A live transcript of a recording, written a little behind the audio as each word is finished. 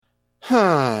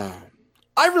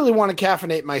I really want to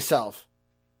caffeinate myself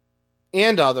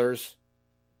and others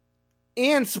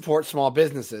and support small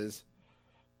businesses,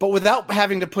 but without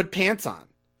having to put pants on.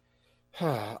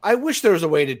 I wish there was a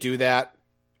way to do that.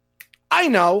 I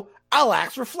know. I'll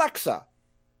ask Reflexa.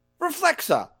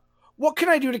 Reflexa, what can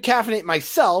I do to caffeinate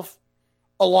myself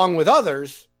along with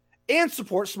others and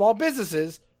support small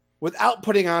businesses without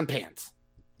putting on pants?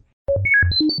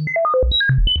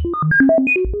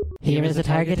 Here is a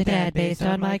targeted ad based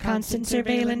on my constant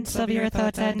surveillance of your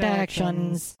thoughts and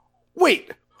actions.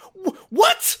 Wait,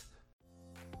 what?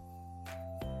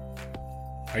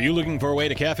 Are you looking for a way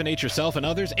to caffeinate yourself and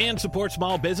others and support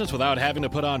small business without having to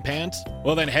put on pants?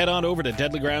 Well, then head on over to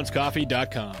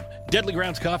deadlygroundscoffee.com. Deadly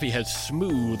Grounds Coffee has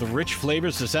smooth, rich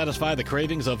flavors to satisfy the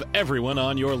cravings of everyone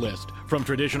on your list. From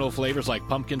traditional flavors like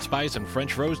pumpkin spice and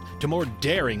French roast to more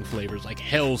daring flavors like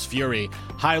Hell's Fury,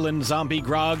 Highland Zombie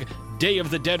Grog, Day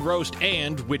of the Dead Roast,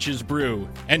 and Witch's Brew.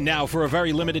 And now, for a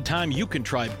very limited time, you can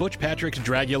try Butch Patrick's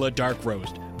Dragula Dark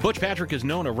Roast. Butch Patrick is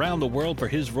known around the world for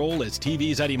his role as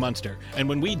TV's Eddie Munster, and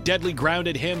when we deadly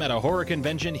grounded him at a horror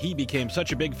convention, he became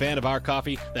such a big fan of our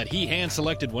coffee that he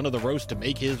hand-selected one of the roasts to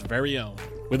make his very own.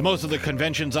 With most of the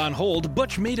conventions on hold,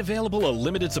 Butch made available a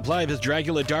limited supply of his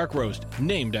Dragula Dark Roast,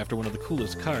 named after one of the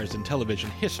coolest cars in television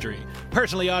history.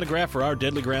 Personally autographed for our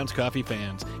Deadly Grounds Coffee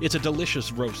fans. It's a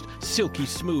delicious roast, silky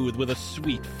smooth with a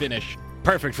sweet finish.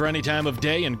 Perfect for any time of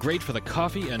day and great for the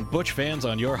coffee and Butch fans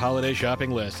on your holiday shopping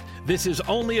list. This is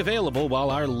only available while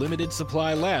our limited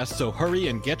supply lasts, so hurry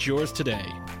and get yours today.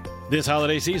 This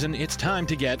holiday season, it's time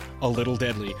to get a little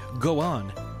deadly. Go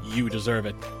on, you deserve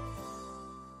it.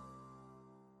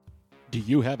 Do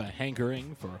you have a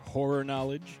hankering for horror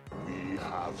knowledge? We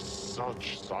have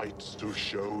such sights to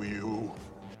show you.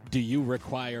 Do you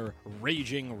require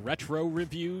raging retro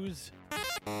reviews?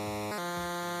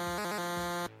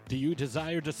 Do you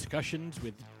desire discussions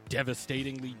with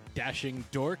devastatingly dashing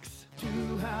dorks?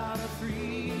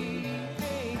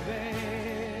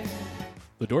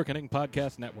 The Dorkening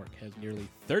Podcast Network has nearly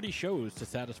 30 shows to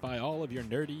satisfy all of your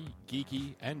nerdy,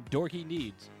 geeky, and dorky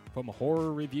needs. From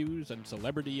horror reviews and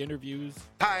celebrity interviews.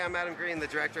 Hi, I'm Adam Green, the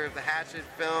director of the Hatchet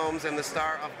films and the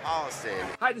star of Holliston.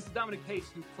 Hi, this is Dominic Pace,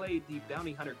 who played the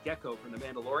bounty hunter Gecko from The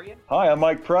Mandalorian. Hi, I'm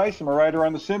Mike Price. I'm a writer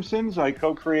on The Simpsons. I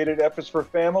co-created F is for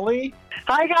Family.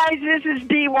 Hi, guys. This is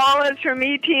Dee Wallace from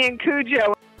E.T. and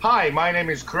Cujo. Hi, my name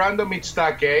is Kurando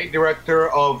Mitsutake,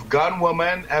 director of Gun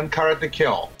Woman and Karate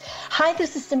Kill. Hi,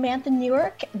 this is Samantha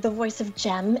Newark, the voice of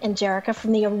Jem and Jerrica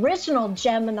from the original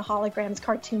Jem and the Holograms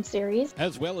cartoon series.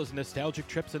 As well as nostalgic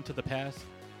trips into the past,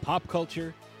 pop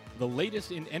culture, the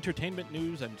latest in entertainment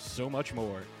news, and so much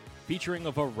more. Featuring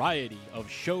a variety of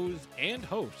shows and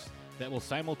hosts that will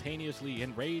simultaneously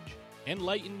enrage,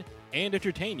 enlighten, and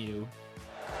entertain you.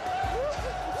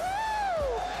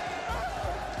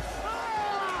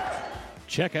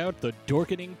 Check out the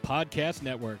Dorkening Podcast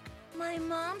Network. My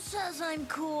mom says I'm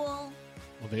cool.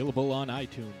 Available on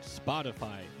iTunes,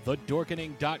 Spotify,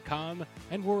 thedorkening.com,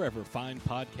 and wherever fine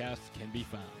podcasts can be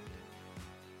found.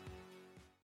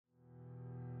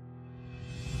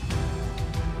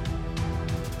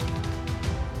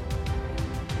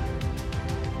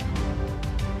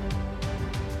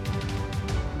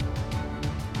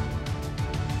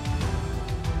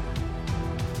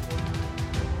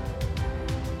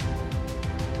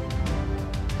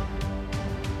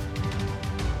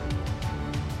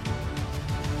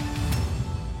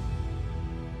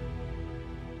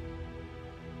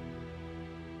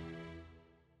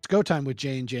 Go time with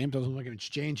Jay and James. Doesn't look like it's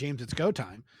Jay and James. It's go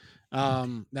time.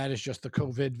 That is just the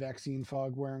COVID vaccine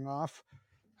fog wearing off.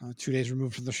 2 days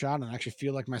removed from the shot, and I actually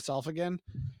feel like myself again.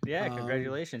 Yeah,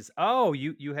 congratulations. Oh,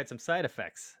 you had some side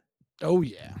effects. Oh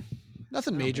yeah,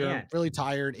 nothing major. Man. Really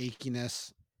tired,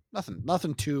 achiness.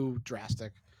 Nothing too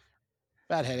drastic.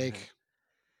 Bad headache.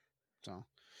 So,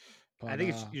 but, I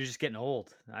think you're just getting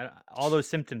old. All those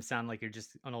symptoms sound like you're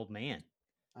just an old man.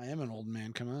 I am an old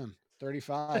man. Come on,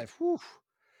 35. Whew.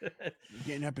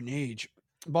 Getting up in age.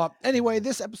 But anyway,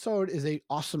 this episode is a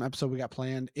awesome episode we got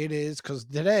planned. It is because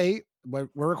today we're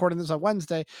recording this on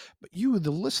Wednesday, but you,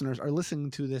 the listeners, are listening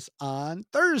to this on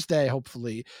Thursday,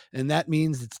 hopefully. And that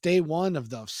means it's day one of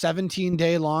the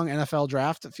 17-day long NFL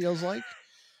draft, it feels like.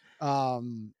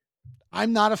 I'm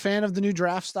not a fan of the new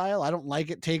draft style. I don't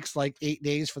like it takes like 8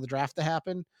 days for the draft to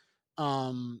happen.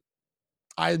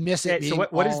 I miss it. So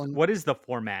what is the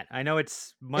format? I know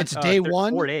it's day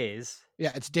one, 4 days.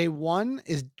 Yeah, it's day one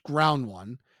is round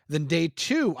one. Then day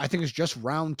two, I think, is just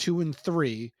round 2 and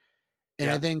 3. And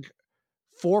I think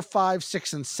 4, 5,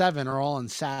 6, and 7 are all on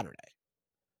Saturday.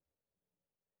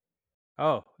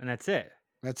 Oh, and that's it.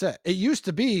 That's it. It used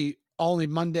to be only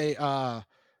Monday,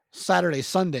 Saturday,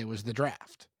 Sunday was the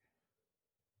draft.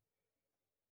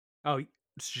 Oh,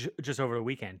 just over the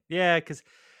weekend. Yeah, because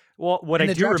what And I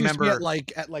the do draft used to be remember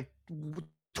at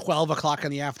 12 o'clock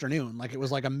in the afternoon. Like it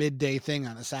was like a midday thing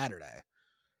on a Saturday.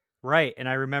 Right, and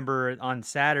I remember on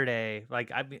Saturday,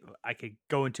 like I could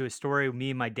go into a story with me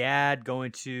and my dad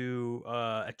going to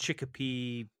a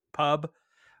Chicopee pub,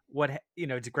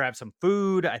 to grab some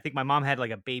food. I think my mom had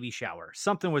like a baby shower.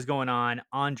 Something was going on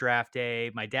draft day.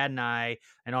 My dad and I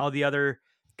and all the other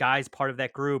guys part of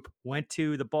that group went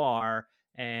to the bar,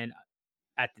 and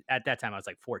at that time I was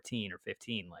like 14 or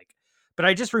 15, but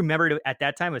I just remembered at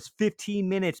that time it was 15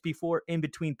 minutes before in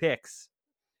between picks.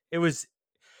 It was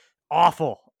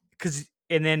awful.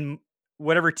 And then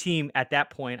whatever team at that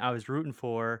point I was rooting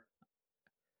for,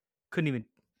 couldn't even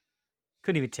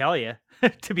tell you,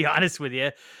 to be honest with you.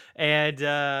 And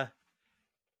God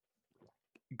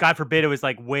forbid it was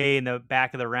like way in the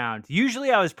back of the round. Usually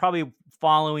I was probably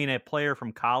following a player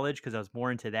from college because I was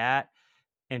more into that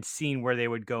and seeing where they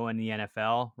would go in the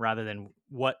NFL rather than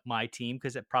what my team,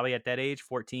 because probably at that age,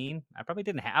 14, I probably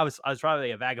didn't have, I was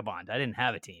probably a vagabond. I didn't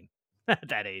have a team at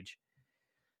that age.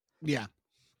 Yeah.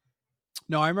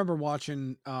 No, I remember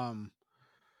watching I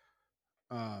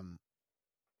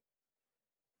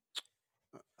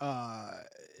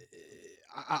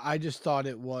just thought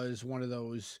it was one of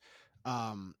those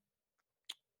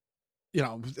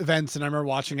events, and I remember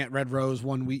watching at Red Rose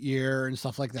one year and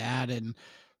stuff like that, and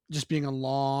just being a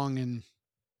long and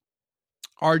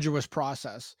arduous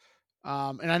process.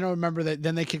 And I don't remember that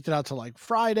then they kicked it out to like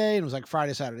Friday, and it was like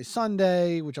Friday, Saturday,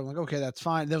 Sunday, which I'm like, okay, that's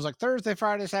fine. There was like Thursday,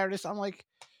 Friday, Saturday. So I'm like,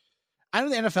 I know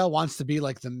the NFL wants to be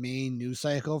like the main news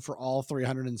cycle for all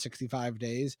 365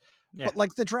 days, but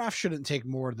like the draft shouldn't take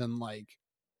more than like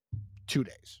 2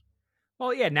 days.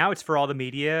 Well, yeah, now it's for all the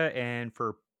media and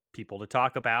for people to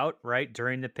talk about, right,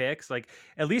 during the picks. Like,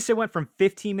 at least it went from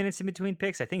 15 minutes in between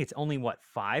picks. I think it's only,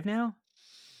 5 now?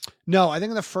 No, I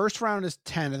think the first round is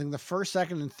 10. I think the first,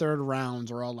 second, and third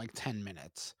rounds are all like 10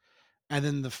 minutes. And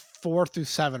then the 4 through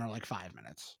 7 are like 5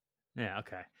 minutes. Yeah,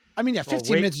 okay. I mean,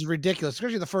 15 minutes is ridiculous,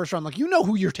 especially the first round. Like,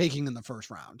 who you're taking in the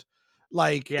first round.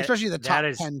 Like, especially the top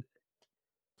 10.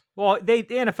 Well, the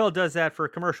NFL does that for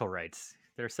commercial rights.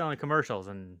 They're selling commercials,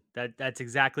 and that's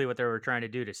exactly what they were trying to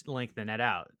do to lengthen that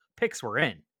out. Picks were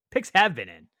in. Picks have been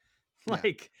in.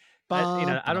 I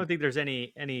don't think there's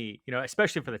any,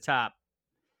 especially for the top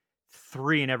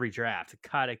 3 in every draft.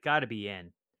 It got to be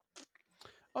in.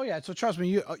 Oh yeah. So trust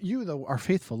me, you though, our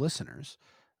faithful listeners,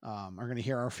 are going to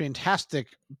hear our fantastic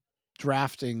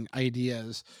drafting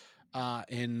ideas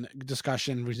in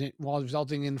discussion,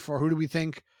 resulting in for who do we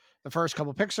think the first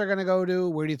couple picks are going to go to?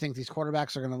 Where do you think these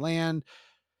quarterbacks are going to land?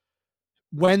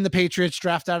 When the Patriots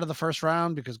draft out of the first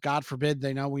round, because God forbid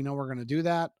we know we're going to do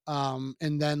that.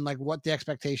 And then like what the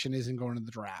expectation is in going to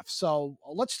the draft. So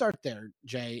let's start there,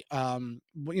 Jay.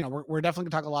 We're definitely going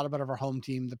to talk a lot about our home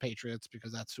team, the Patriots,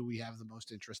 because that's who we have the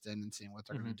most interest in and seeing what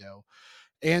they're going to do.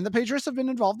 And the Patriots have been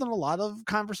involved in a lot of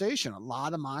conversation. A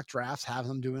lot of mock drafts have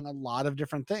them doing a lot of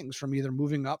different things, from either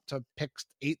moving up to picks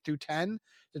 8 through 10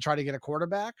 to try to get a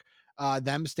quarterback,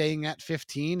 them staying at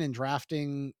 15 and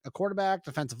drafting a quarterback,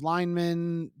 defensive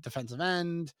lineman, defensive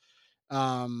end,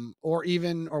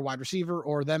 or wide receiver,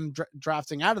 or them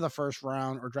drafting out of the first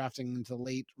round or drafting into the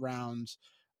late rounds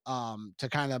to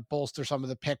kind of bolster some of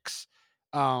the picks,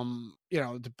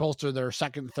 to bolster their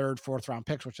second, third, fourth round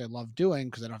picks, which they love doing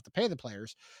because they don't have to pay the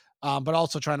players, but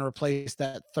also trying to replace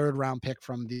that third round pick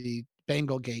from the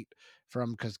Bengal gate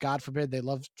because God forbid they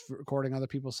love recording other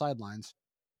people's sidelines.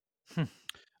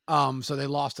 So they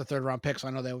lost a third round pick. So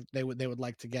I know they would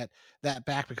like to get that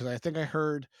back, because I think I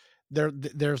heard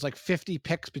there's like 50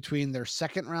 picks between their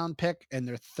second round pick and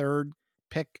their third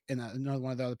pick and another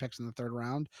one of the other picks in the third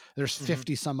round. There's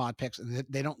 50 some odd picks, and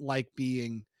they don't like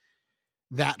being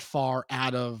that far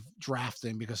out of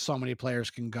drafting because so many players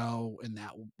can go in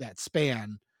that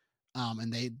span,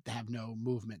 and they have no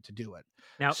movement to do it.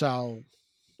 Now, so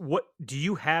what do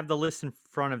you have the list in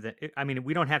front of I mean,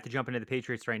 we don't have to jump into the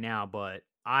Patriots right now, but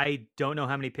I don't know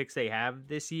how many picks they have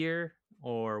this year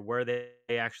or where they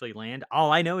actually land.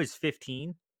 All I know is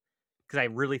 15, because I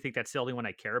really think that's the only one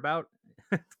I care about.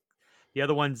 The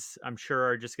other ones I'm sure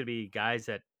are just going to be guys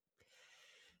that,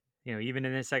 even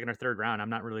in the second or third round, I'm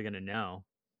not really going to know.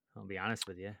 I'll be honest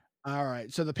with you. All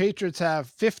right. So the Patriots have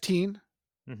 15,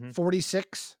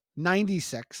 46,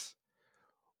 96,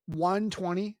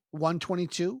 120,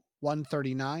 122,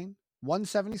 139,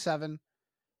 177,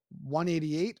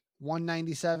 188,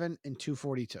 197, and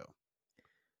 242.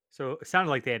 So it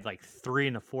sounded like they had like 3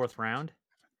 in the fourth round.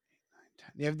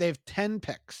 They have 10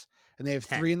 picks, and they have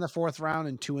 3 in the fourth round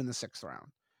and 2 in the sixth round.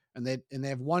 and they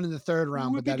have one in the third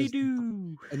round, but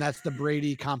that's the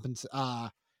Brady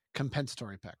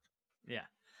compensatory pick. Yeah.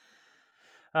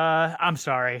 I'm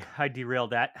sorry, I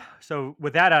derailed that. So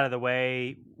with that out of the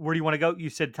way, where do you want to go? You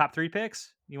said top 3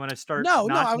 picks. You want to start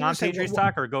non-Patriots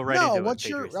talk or go right into it? What's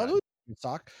your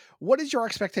talk? What is your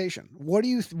expectation? What do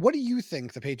you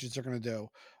think the Patriots are going to do?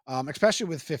 Especially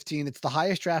with 15, it's the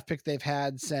highest draft pick they've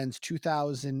had since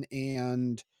 2000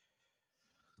 and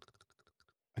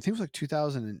I think it was like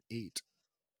 2008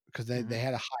 because they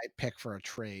had a high pick for a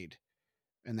trade,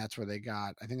 and that's where they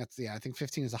got. I think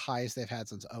 15 is the highest they've had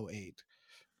since 08.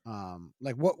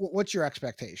 Like what's your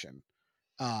expectation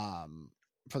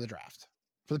for the draft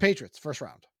for the Patriots first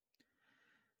round?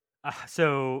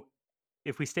 So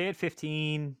if we stay at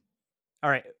 15, all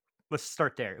right, let's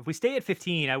start there. If we stay at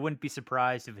 15, I wouldn't be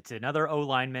surprised if it's another O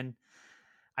lineman.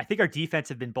 I think our defense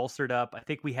have been bolstered up. I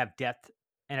think we have depth,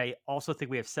 and I also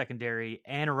think we have secondary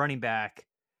and a running back.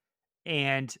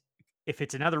 And if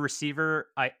it's another receiver,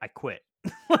 I quit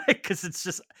because it's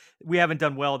just we haven't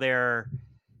done well there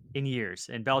in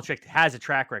years, and Belichick has a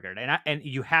track record, and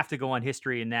you have to go on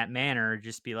history in that manner.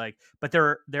 Just be like, but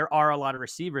there are a lot of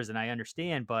receivers, and I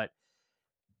understand, but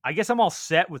I guess I'm all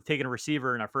set with taking a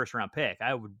receiver in our first round pick.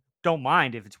 Don't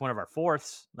mind if it's one of our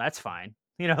fourths. That's fine.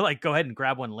 Like go ahead and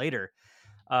grab one later.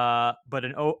 But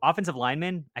an offensive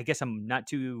lineman, I guess I'm not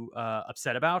too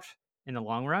upset about in the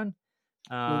long run.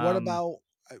 What about?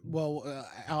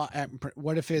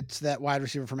 What if it's that wide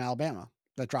receiver from Alabama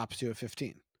that drops to a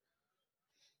 15?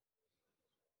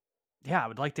 Yeah, I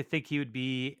would like to think he would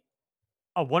be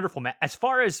a wonderful man. As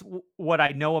far as what I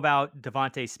know about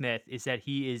Devontae Smith is that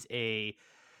he is a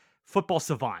football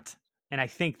savant, and I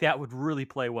think that would really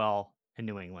play well in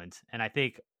New England. And I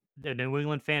think the New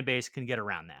England fan base can get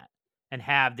around that and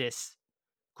have this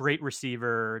great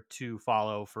receiver to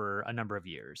follow for a number of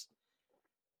years.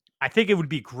 I think it would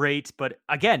be great, but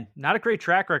again, not a great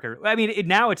track record. I mean,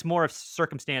 now it's more of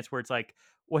circumstance where it's like,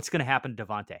 what's going to happen to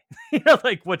Devontae?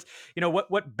 Like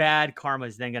what bad karma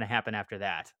is then going to happen after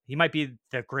that? He might be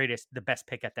the best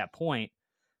pick at that point,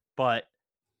 and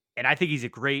I think he's a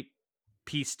great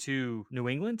piece to New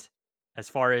England as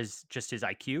far as just his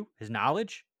IQ, his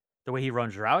knowledge, the way he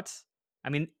runs routes. I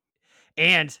mean,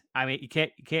 you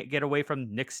can't get away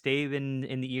from Nick Stave in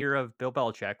the ear of Bill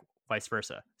Belichick, vice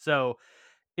versa. So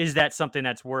is that something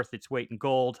that's worth its weight in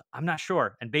gold? I'm not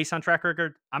sure. And based on track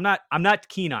record, I'm not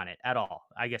keen on it at all,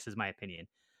 I guess is my opinion.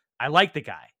 I like the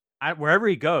guy. Wherever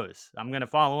he goes, I'm going to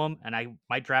follow him, and I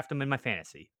might draft him in my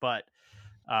fantasy. But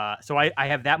so I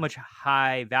have that much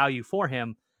high value for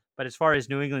him. But as far as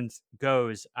New England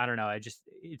goes, I don't know. It's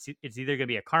either going to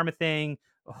be a karma thing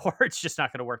or it's just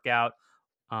not going to work out.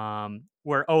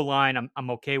 Where O-line, I'm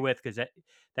okay with because that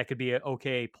could be an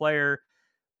okay player.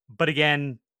 But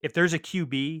again, if there's a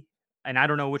QB, and I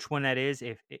don't know which one that is,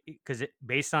 because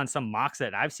based on some mocks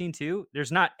that I've seen too,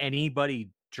 there's not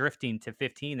anybody drifting to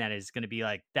 15 that is going to be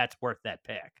like, that's worth that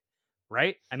pick.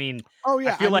 Right? I mean,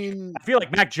 I feel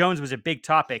like Mac Jones was a big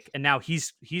topic, and now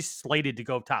he's slated to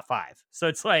go top 5. So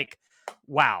it's like,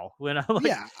 wow.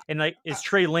 And like, is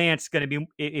Trey Lance going to be,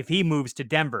 if he moves to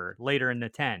Denver later in the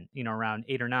 10, around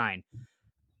 8 or 9,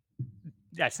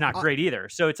 that's not great either.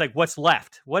 So it's like, what's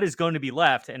left? What is going to be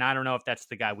left? And I don't know if that's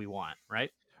the guy we want. Right?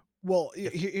 Well,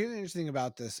 here's the interesting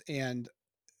about this, and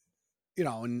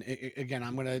and again,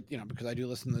 I'm going to, because I do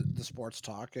listen to the sports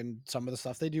talk, and some of the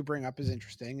stuff they do bring up is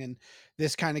interesting. And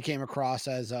this kind of came across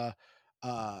as a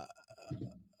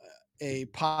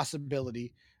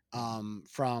possibility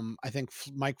from, I think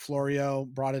Mike Florio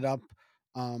brought it up,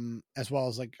 as well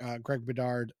as like Greg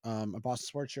Bedard, a Boston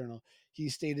Sports Journal. He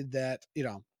stated that,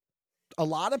 a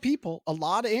lot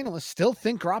of analysts still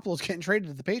think Garoppolo's getting traded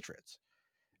to the Patriots.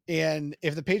 And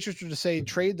if the Patriots were to say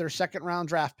trade their second round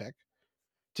draft pick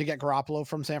to get Garoppolo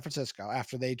from San Francisco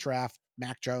after they draft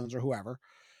Mac Jones or whoever,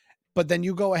 but then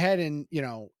you go ahead and,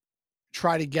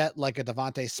 try to get like a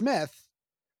Devontae Smith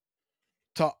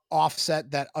to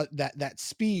offset that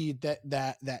speed,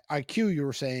 that IQ you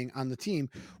were saying on the team,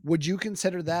 would you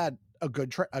consider that a good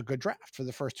draft for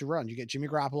the first 2 rounds? You get Jimmy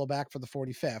Garoppolo back for the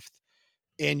 45th,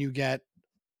 and you get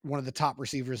one of the top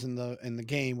receivers in the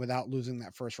game without losing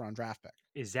that first round draft pick.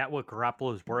 Is that what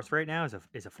Garoppolo is worth right now? Is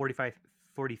a 45th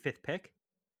pick?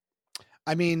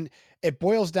 I mean, it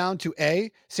boils down to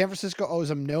San Francisco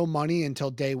owes him no money until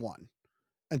day 1,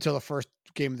 until the first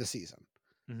game of the season.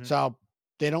 Mm-hmm. So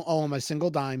they don't owe him a single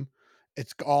dime.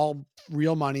 It's all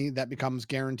real money that becomes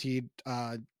guaranteed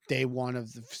day 1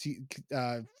 of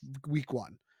the week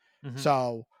 1. Mm-hmm.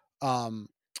 So,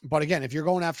 but again, if you're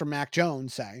going after Mac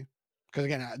Jones, say, because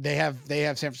again, they have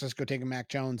San Francisco taking Mac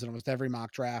Jones in almost every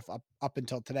mock draft up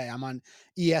until today. I'm on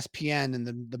ESPN, and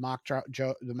the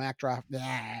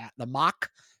mock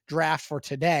draft for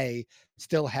today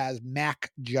still has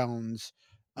Mac Jones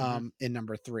in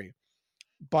number 3.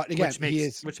 But again,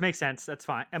 which makes sense. That's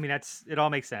fine. I mean, it all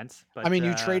makes sense. But I mean,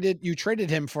 you traded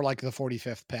him for like the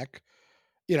 45th pick.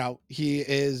 He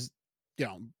is,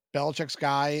 Belichick's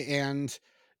guy, and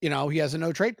he has a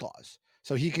no trade clause,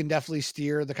 so he can definitely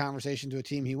steer the conversation to a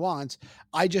team he wants.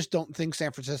 I just don't think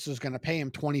San Francisco is going to pay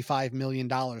him $25 million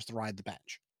to ride the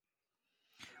bench.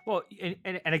 Well,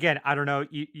 and again, I don't know.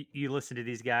 You listen to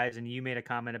these guys, and you made a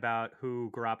comment about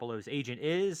who Garoppolo's agent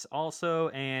is also,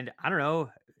 and I don't know.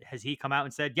 Has he come out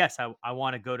and said, yes, I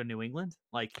want to go to New England?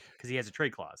 Like, because he has a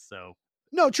trade clause. So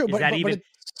no, true. But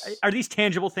are these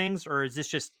tangible things, or is this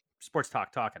just sports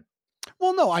talk talking?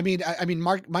 Well, no, I mean,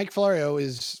 Mike Florio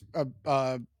is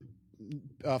a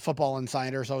football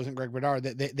insider, so isn't Greg Bedard.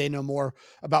 They know more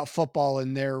about football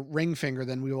in their ring finger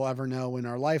than we will ever know in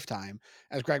our lifetime.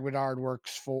 As Greg Bedard worked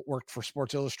for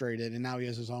Sports Illustrated, and now he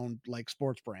has his own like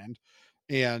sports brand.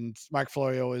 And Mike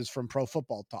Florio is from Pro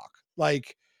Football Talk,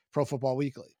 like Pro Football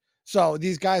Weekly. So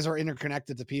these guys are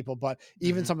interconnected to people. But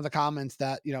even some of the comments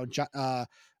that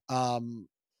San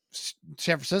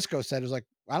Francisco said was like,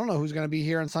 I don't know who's going to be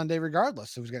here on Sunday,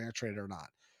 regardless who's going to get traded or not.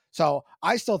 So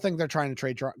I still think they're trying to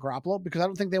trade Garoppolo because I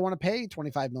don't think they want to pay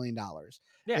 $25 million.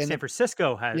 Yeah, San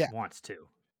Francisco wants to.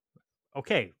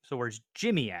 Okay, so where's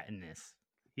Jimmy at in this?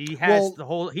 He has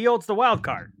he holds the wild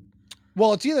card.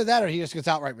 Well, it's either that or he just gets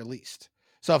outright released.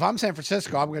 So if I'm San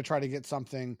Francisco, I'm going to try to get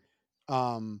something.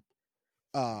 I'm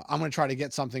going to try to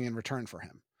get something in return for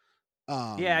him.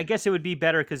 Yeah, I guess it would be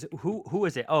better because who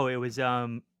is it? Oh, it was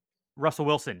Russell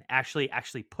Wilson actually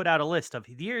put out a list of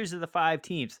here's the 5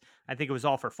 teams. I think it was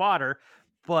all for fodder,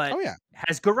 but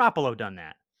has Garoppolo done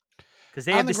that? Because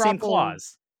they have the same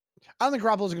clause. I don't think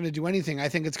Garoppolo's going to do anything. I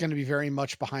think it's going to be very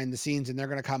much behind the scenes, and they're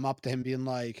going to come up to him being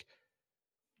like,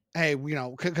 hey,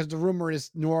 because the rumor is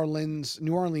New Orleans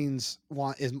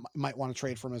might want to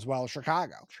trade for him as well as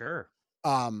Chicago. Sure.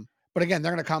 But again,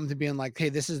 they're going to come to being like, hey,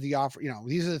 this is the offer.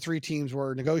 These are the 3 teams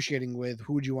we're negotiating with.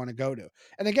 Who would you want to go to?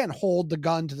 And again, hold the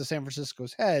gun to the San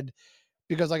Francisco's head,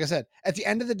 because like I said, at the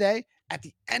end of the day,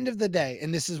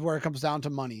 and this is where it comes down to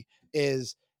money,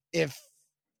 is if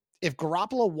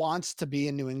Garoppolo wants to be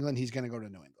in New England, he's going to go to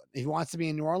New England. If he wants to be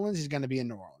in New Orleans, he's going to be in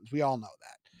New Orleans. We all know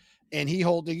that. And he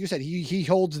holds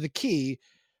the key.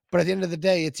 But at the end of the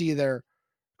day, it's either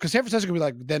because San Francisco will be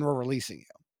like, then we're releasing you.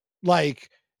 Like,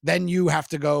 then you have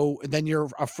to go, then you're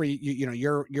a free,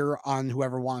 you're on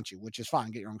whoever wants you, which is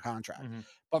fine. Get your own contract. Mm-hmm.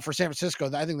 But for San Francisco,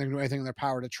 I think they're going to do anything in their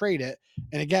power to trade it.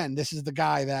 And again, this is the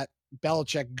guy that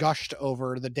Belichick gushed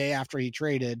over the day after he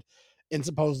traded and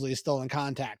supposedly is still in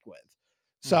contact with.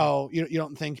 So you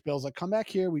don't think Bill's like, come back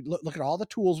here. We look at all the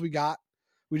tools we got.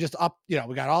 We just we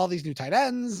got all these new tight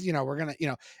ends. We're going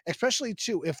to, especially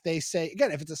too, if they say,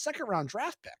 again, if it's a 2nd round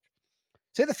draft pick,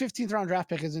 say the 15th round draft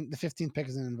pick isn't, the 15th pick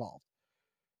isn't involved.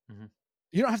 Mm-hmm.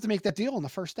 You don't have to make that deal on the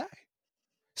first day.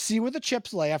 See where the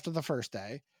chips lay after the first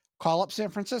day. Call up San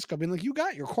Francisco, being like, you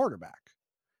got your quarterback.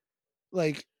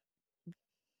 Like,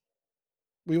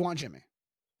 we want Jimmy.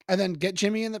 And then get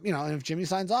Jimmy in the, and if Jimmy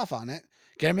signs off on it,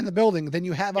 get him in the building. Then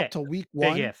you have up to week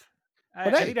 1. Big if. I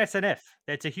think that's an if.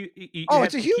 That's a huge.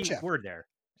 It's a huge if. Word there.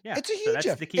 Yeah, it's a huge if.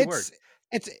 That's the key word.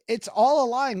 It's all a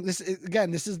lying. This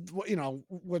is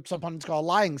what some pundits call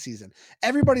lying season.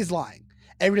 Everybody's lying.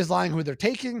 Everybody's lying who they're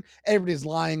taking. Everybody's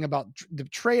lying about the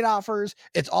trade offers.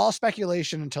 It's all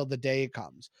speculation until the day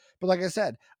comes. But like I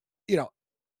said,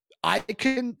 I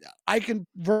can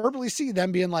verbally see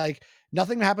them being like,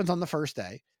 nothing happens on the first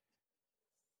day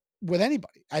with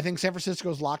anybody. I think San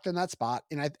Francisco's locked in that spot,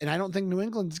 and I don't think New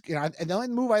England's. And the only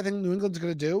move I think New England's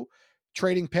going to do,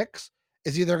 trading picks,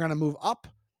 is either going to move up.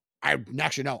 I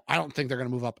don't think they're going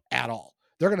to move up at all.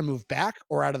 They're going to move back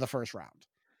or out of the first round.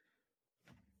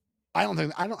 I don't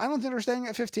think they're staying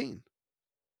at 15.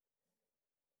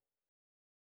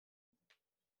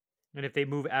 And if they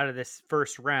move out of this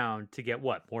first round to get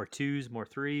what? More 2s, more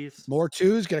 3s? More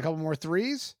 2s, get a couple more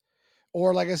 3s.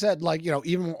 Or like I said,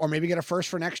 even, or maybe get a first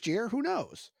for next year. Who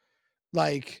knows?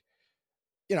 It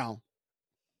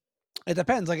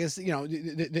depends. Like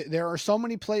there are so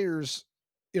many players,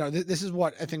 this is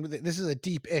what I think. This is a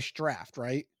deep-ish draft,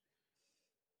 right?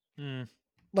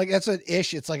 Like that's an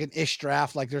ish. It's like an ish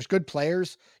draft. Like there's good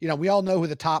players. We all know who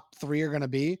the top 3 are going to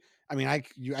be. I mean, I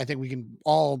think we can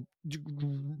all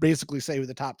basically say who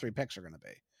the top 3 picks are going to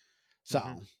be. So,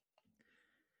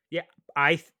 yeah,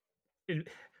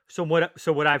 So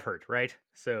what I've heard, right?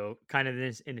 So kind of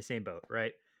in the same boat,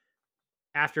 right?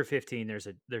 After 15, there's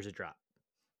a drop.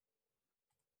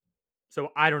 So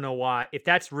I don't know why. If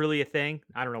that's really a thing,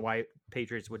 I don't know why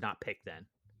Patriots would not pick then,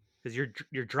 because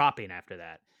you're dropping after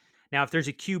that. Now, if there's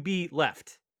a QB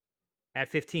left at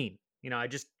 15, I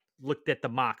just looked at the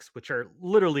mocks, which are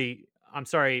literally, I'm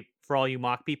sorry for all you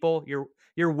mock people, you're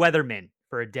weathermen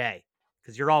for a day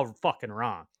because you're all fucking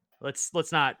wrong. Let's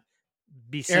not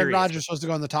be serious. Aaron Rodgers was supposed to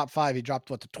go in the top 5. He dropped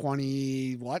to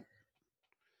 20 what?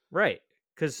 Right,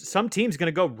 because some team's going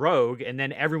to go rogue, and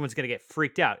then everyone's going to get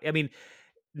freaked out. I mean,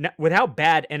 with how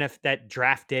bad that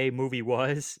draft day movie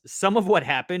was, some of what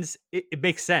happens, it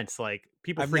makes sense. Like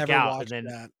people freak out, and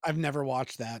then I've never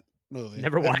watched that movie.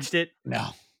 Never watched it? No.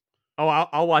 Oh,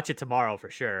 I'll watch it tomorrow for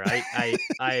sure.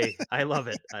 I love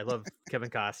it. I love Kevin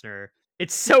Costner.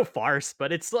 It's so farce,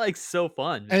 but it's like so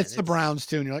fun. And it's the Browns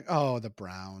too, and you're like, oh, the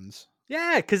Browns.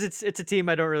 Yeah, because it's a team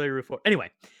I don't really root for.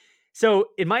 Anyway, so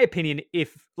in my opinion,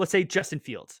 if let's say Justin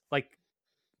Fields,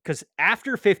 because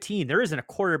after 15, there isn't a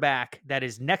quarterback that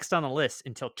is next on the list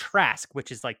until Trask,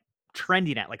 which is like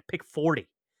trending at like pick 40.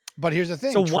 But here's the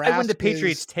thing. So why wouldn't the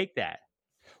Patriots take that?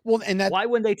 Well, and why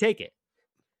wouldn't they take it?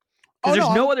 Because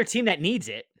there's no other team that needs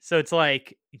it. So it's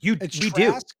like we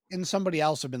do. And somebody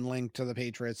else have been linked to the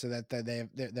Patriots so that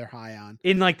they're high on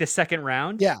in like the second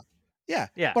round. Yeah.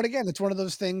 But again, it's one of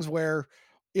those things where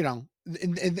and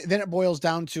then it boils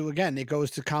down to, again, it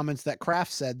goes to comments that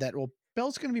Kraft said that, well,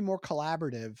 Bill's going to be more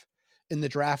collaborative in the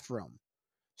draft room.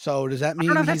 So does that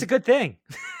mean I don't know if that's a good thing?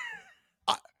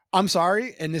 I'm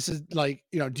sorry. And this is like,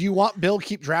 do you want Bill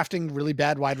keep drafting really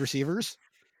bad wide receivers?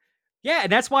 Yeah.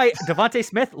 And that's why Devontae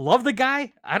Smith, love the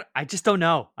guy. I just don't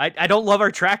know. I don't love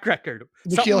our track record.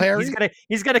 N'Keal Harry?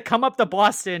 He's gonna come up to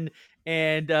Boston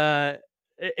and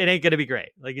it ain't gonna be great.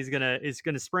 Like he's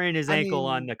gonna sprain his ankle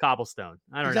on the cobblestone.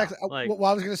 I don't know. Like, well,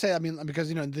 I was gonna say, because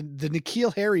the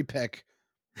N'Keal Harry pick,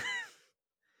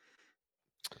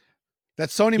 that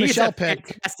Sony Michel pick,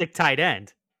 fantastic tight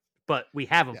end, but we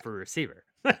have him for receiver.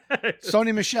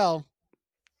 Sony Michel,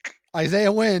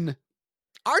 Isaiah Wynn,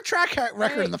 our track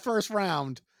record in the first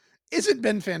round isn't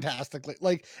been fantastically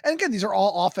and again, these are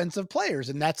all offensive players,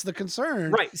 and that's the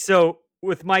concern, right? So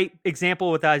with my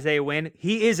example with Isaiah Wynn,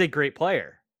 he is a great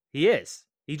player. He is.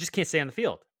 He just can't stay on the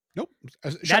field. Nope.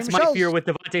 That's my fear with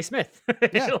Devontae Smith.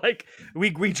 Yeah.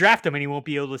 we draft him and he won't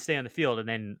be able to stay on the field, and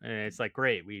then it's like,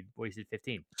 great, we wasted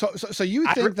 15. So you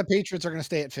think the Patriots are going to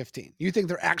stay at 15? You think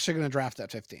they're actually going to draft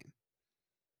at 15?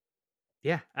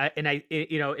 Yeah,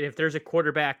 if there's a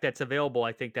quarterback that's available,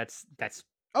 I think that's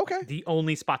okay. The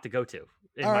only spot to go to,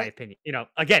 in my opinion.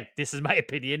 Again, this is my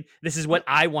opinion. This is what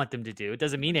I want them to do. It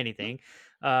doesn't mean anything.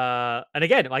 And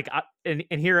again,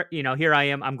 here I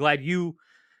am. I'm glad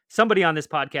somebody on this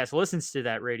podcast listens to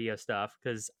that radio stuff,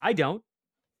 because I don't.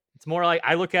 It's more like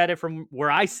I look at it from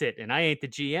where I sit, and I ain't the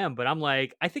GM, but I'm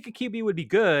like, I think a QB would be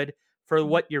good for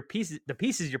what the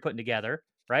pieces you're putting together,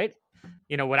 right?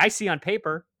 What I see on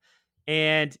paper.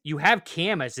 And you have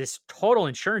Cam as this total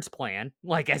insurance plan,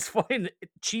 like as fucking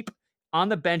cheap on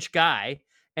the bench guy,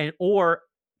 or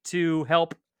to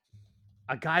help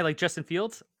a guy like Justin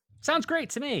Fields. Sounds great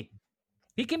to me.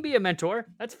 He can be a mentor.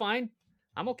 That's fine.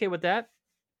 I'm okay with that.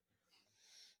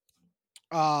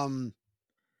 Yeah,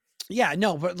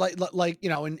 no, but in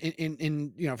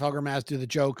Felger Maz do the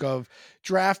joke of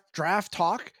draft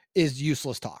talk is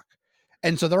useless talk.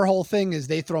 And so their whole thing is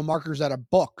they throw markers at a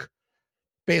book.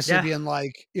 Basically being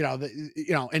like,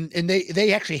 and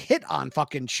they actually hit on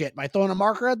fucking shit by throwing a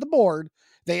marker at the board.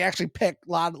 They actually pick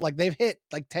a lot, they've hit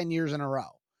 10 years in a row.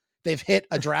 They've hit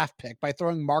a draft pick by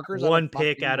throwing markers. One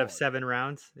pick out of 7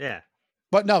 rounds. Yeah.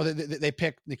 But no, they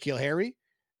picked N'Keal Harry,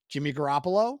 Jimmy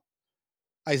Garoppolo,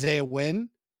 Isaiah Wynn,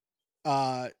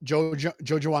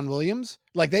 Jojuan Williams.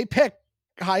 They pick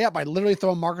high up by literally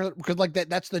throwing markers, because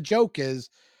that's the joke, is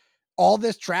all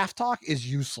this draft talk is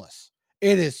useless.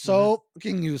 It is so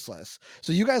fucking useless.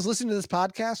 So you guys listen to this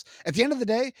podcast. At the end of the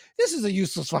day, this is a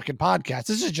useless fucking podcast.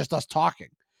 This is just us talking,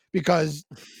 because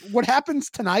what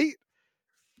happens tonight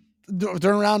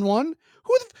during round 1,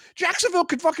 Jacksonville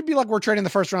could fucking be like, we're trading the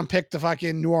first round pick to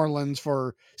fucking New Orleans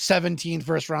for 17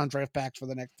 first round draft packs for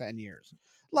the next 10 years.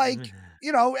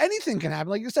 Anything can happen.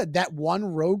 Like you said, that one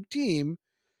rogue team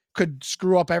could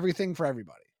screw up everything for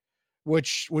everybody,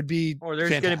 which would be, or there's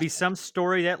going to be some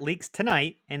story that leaks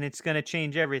tonight and it's going to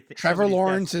change everything. Trevor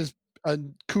Lawrence is a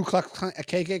Ku Klux Klan, a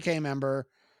KKK member,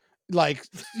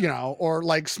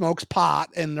 or smokes pot,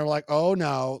 and they're like, oh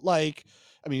no.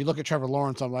 You look at Trevor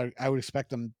Lawrence, I'm like, I would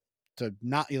expect him to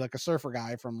not be like a surfer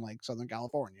guy from Southern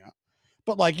California.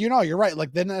 But you're right.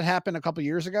 Didn't that happen a couple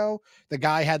years ago? The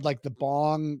guy had the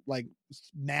bong,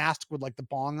 mask with the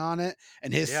bong on it,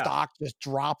 and his stock just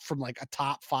dropped from a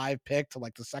top 5 pick to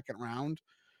the second round.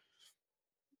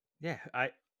 Yeah.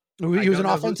 He was an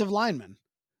offensive lineman.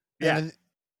 Yeah. And,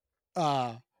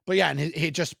 but yeah, and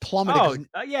he just plummeted.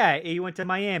 Yeah, he went to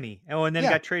Miami. And then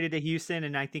Yeah. got traded to Houston,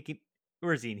 and I think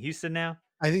where is he, in Houston now?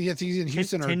 I think he's in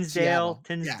Houston or Seattle.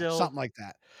 Tinsdale, yeah, something like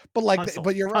that. But like, Tunsil.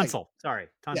 but you're right. Tunsil.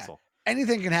 Yeah.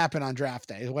 Anything can happen on draft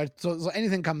day. So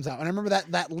anything comes out. And I remember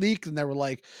that leak, and they were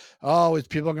like, "Oh, is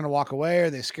people going to walk away?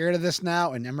 Are they scared of this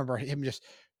now?" And I remember him just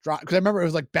drop, because I remember it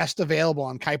was like best available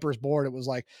on Kuiper's board. It was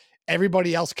like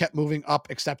everybody else kept moving up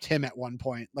except him at one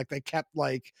point. Like they kept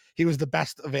like he was the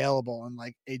best available, and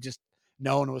like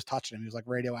no one was touching him. He was like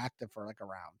radioactive for like a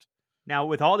round. Now,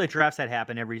 with all the drafts that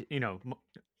happen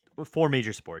with 4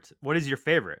 major sports, what is your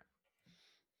favorite?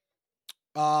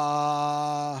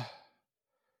 I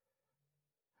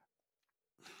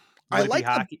like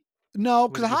hockey. No,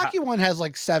 because the hockey one has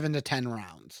like 7 to 10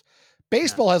 rounds.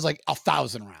 Baseball has like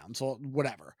 1,000 rounds, so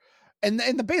whatever. And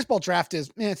the baseball draft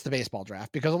it's the baseball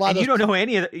draft, because a lot of you don't know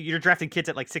any of you're drafting kids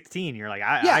at like 16. You're like,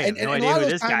 I have no idea who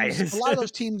this guy is. A lot of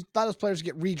those teams, a lot of those players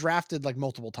get redrafted like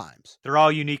multiple times. They're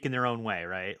all unique in their own way,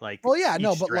 right? Like, well, yeah,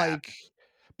 no, but like,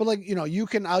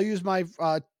 I'll use my,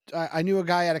 I knew a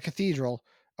guy at a cathedral,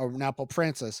 now Pope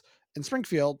Francis in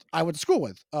Springfield, I went to school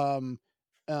with,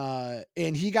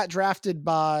 and he got drafted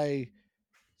by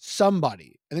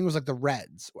somebody. I think it was like the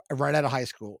Reds right out of high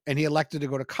school. And he elected to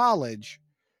go to college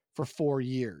for 4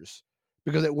 years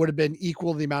because it would have been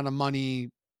equal the amount of money.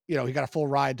 He got a full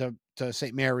ride to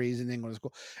St. Mary's and then go to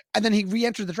school. And then he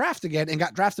re-entered the draft again and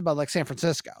got drafted by like San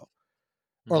Francisco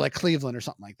or like Cleveland or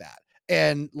something like that.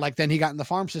 And like, then he got in the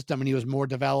farm system and he was more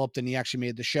developed and he actually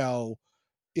made the show,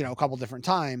 a couple different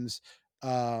times.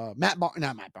 Not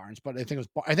Matt Barnes, but I think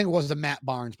it was the Matt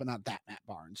Barnes, but not that Matt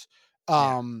Barnes.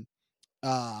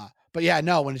 But yeah,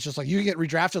 no, when it's just like you get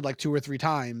redrafted like 2 or 3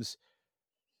 times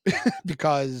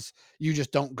because you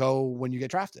just don't go when you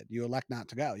get drafted. You elect not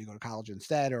to go. You go to college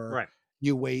instead, or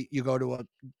you wait, you go to a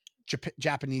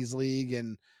Japanese league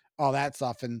and all that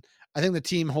stuff. And I think the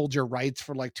team holds your rights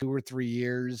for like 2 or 3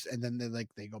 years, and then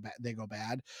they go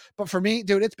bad. But for me,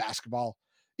 dude, it's basketball.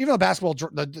 Even though basketball,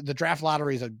 the draft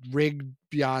lottery is a rigged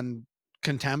beyond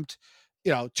contempt.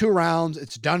 2 rounds,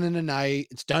 it's done in a night.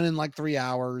 It's done in like 3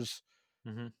 hours.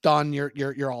 Mm-hmm. Done.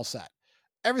 You're all set.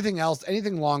 Everything else,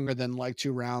 anything longer than like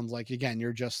 2 rounds, like again,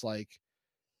 you're just like,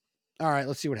 all right,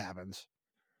 let's see what happens.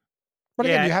 But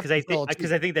yeah, again,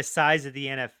 because I think the size of the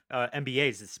NBA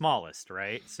is the smallest,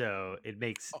 right? So it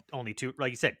makes only 2, like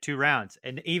you said, 2 rounds,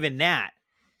 and even that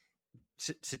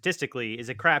statistically is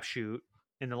a crapshoot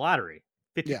in the lottery.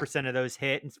 50% of those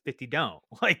hit and 50 don't.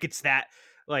 Like it's that.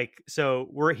 Like, so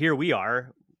we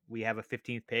are. We have a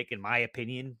 15th pick. In my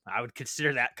opinion, I would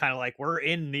consider that kind of like we're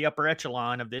in the upper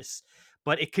echelon of this.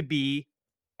 But it could be,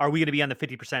 are we going to be on the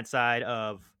 50% side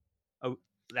of, oh,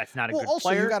 that's not a good also,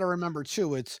 player? You got to remember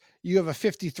too, you have a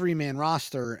 53-man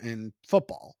roster in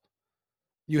football.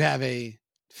 You have a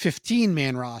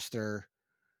 15-man roster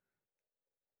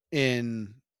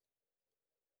in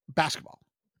basketball.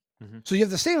 Mm-hmm. So you have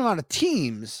the same amount of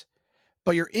teams,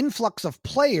 but your influx of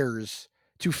players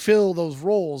to fill those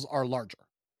roles are larger.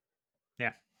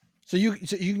 Yeah. So you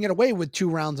can get away with 2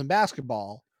 rounds in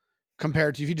basketball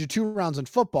compared to if you do 2 rounds in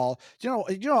football. You know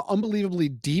how unbelievably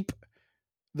deep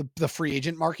the free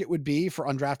agent market would be for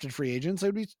undrafted free agents. It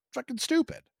would be fucking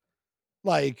stupid.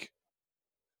 Like,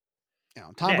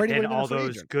 Tom Brady would have been all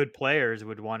those good players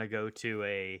would want to go to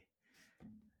a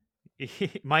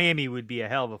Miami would be a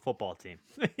hell of a football team.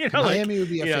 Miami would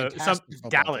be a fantastic some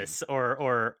Dallas team.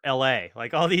 or LA,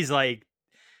 like all these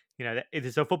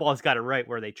so football has got it right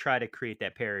where they try to create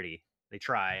that parity. They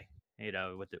try,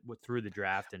 through the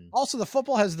draft. And also the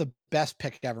football has the best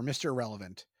pick ever, Mr.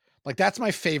 Irrelevant. Like that's my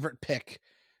favorite pick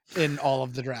in all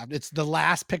of the draft. It's the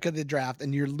last pick of the draft,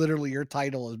 and your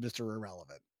title is Mr.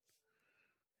 Irrelevant.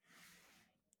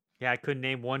 Yeah, I couldn't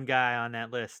name one guy on that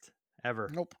list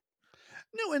ever. Nope.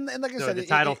 No, and like I said, the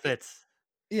title fits.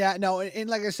 Yeah, no, and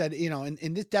like I said, and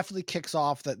this definitely kicks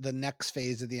off the next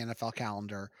phase of the NFL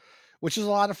calendar, which is a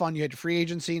lot of fun. You had free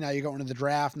agency, now you're going to the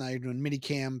draft, now you're doing mini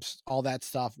camps, all that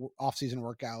stuff, off-season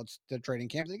workouts, the training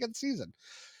camps, and you get the season.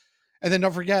 And then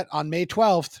don't forget, on May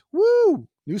 12th,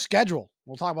 new schedule.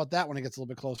 We'll talk about that when it gets a little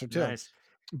bit closer too. Nice.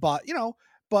 But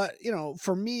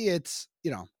for me, it's,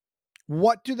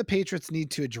 what do the Patriots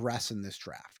need to address in this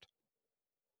draft?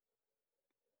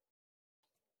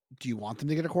 Do you want them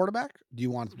to get a quarterback? Do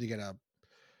you want them to get a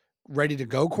ready to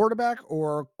go quarterback,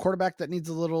 or a quarterback that needs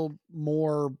a little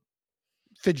more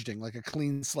fidgeting, like a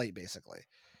clean slate, basically?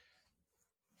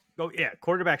 Oh yeah.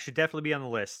 Quarterback should definitely be on the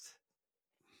list,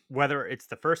 whether it's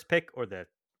the first pick or the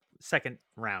second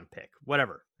round pick,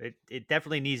 whatever. It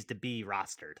definitely needs to be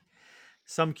rostered.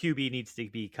 Some QB needs to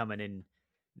be coming in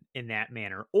in that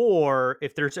manner. Or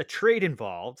if there's a trade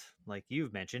involved, like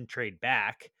you've mentioned, trade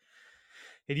back,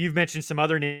 and you've mentioned some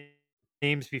other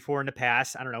names before in the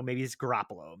past. I don't know, maybe it's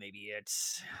Garoppolo, maybe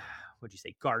it's, what'd you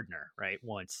say, Gardner, right?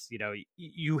 Once,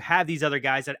 you have these other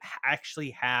guys that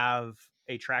actually have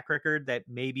a track record that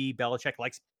maybe Belichick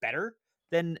likes better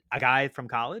than a guy from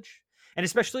college. And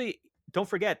especially, don't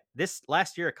forget, this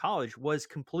last year at college was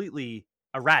completely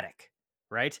erratic,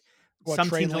 right? Well, Some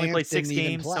Trey teams only Lance played 6 didn't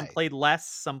even games, some play. played less,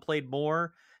 some played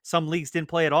more. Some leagues didn't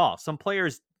play at all. Some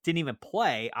players didn't even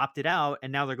play, opted out,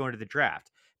 and now they're going to the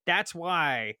draft. That's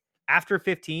why after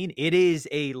 15, it is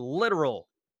a literal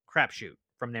crapshoot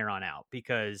from there on out,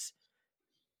 because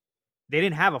they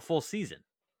didn't have a full season,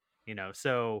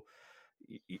 so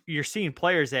you're seeing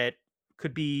players that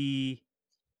could be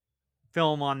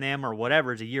film on them or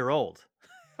whatever is a year old,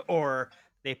 or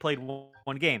they played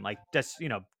one game. Like that's,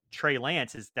 Trey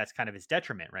Lance that's kind of his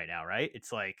detriment right now, right?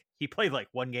 It's like he played like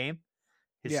one game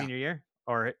his senior year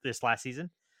or this last season.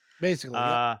 Basically.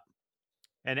 Yep.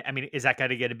 And I mean, is that going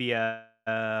to be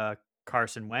a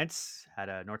Carson Wentz at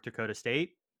a North Dakota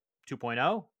State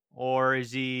 2.0, or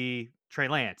is he Trey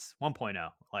Lance 1.0?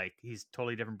 Like he's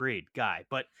totally different breed guy,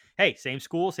 but hey, same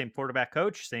school, same quarterback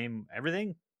coach, same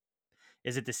everything.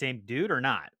 Is it the same dude or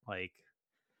not? Like,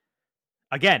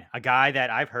 again, a guy that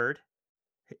I've heard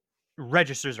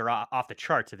registers are off the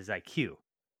charts of his IQ.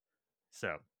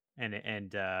 So, and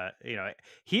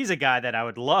he's a guy that I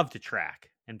would love to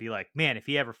track and be like, man, if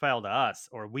he ever fell to us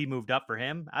or we moved up for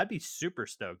him, I'd be super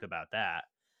stoked about that.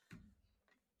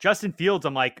 Justin Fields,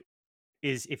 I'm like,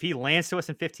 if he lands to us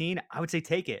in 15, I would say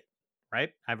take it, right?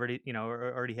 I've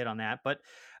already hit on that. But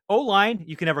O-line,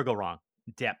 you can never go wrong.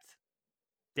 Depth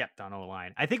on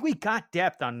O-line. I think we got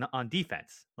depth on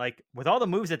defense. Like with all the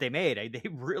moves that they made, they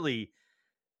really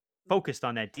focused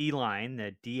on that D-line,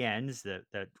 the D-ends, the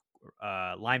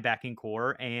linebacking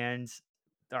core, and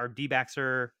our D-backs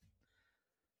are,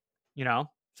 some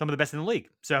of the best in the league.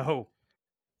 So,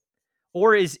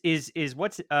 or is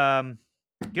what's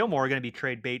Gilmore going to be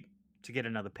trade bait to get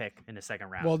another pick in the second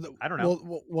round? Well, I don't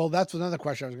know. Well, that's another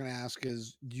question I was going to ask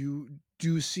is, do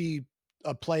you see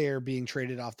a player being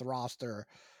traded off the roster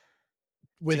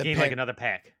with a pick, like another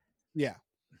pick? Yeah.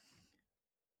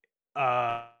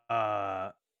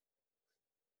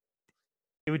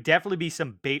 It would definitely be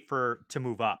some bait to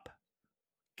move up.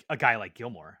 A guy like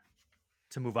Gilmore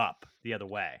to move up the other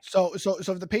way. So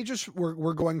if the Patriots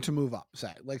were going to move up,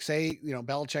 say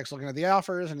Belichick's looking at the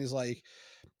offers and he's like,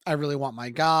 I really want my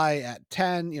guy at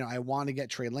 10. I want to get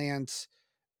Trey Lance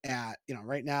at,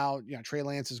 right now, Trey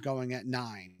Lance is going at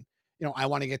 9. I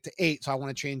want to get to 8, so I want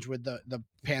to change with the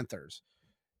Panthers.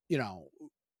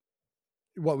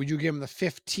 What would you give him, the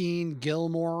 15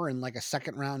 Gilmore and like a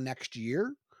second round next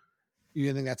year?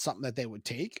 You think that's something that they would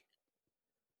take?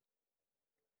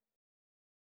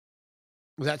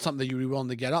 Was that something that you'd be willing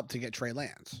to get up to get Trey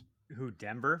Lance? Who,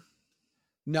 Denver?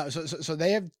 No, so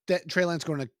they have Trey Lance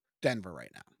going to Denver right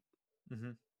now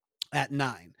at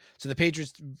 9. So the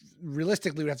Patriots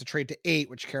realistically would have to trade to 8,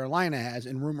 which Carolina has,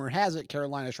 and rumor has it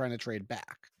Carolina's trying to trade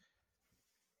back.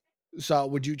 So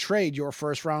would you trade your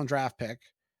first round draft pick,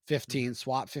 15,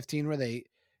 swap 15 with 8,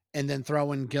 and then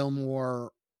throw in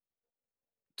Gilmore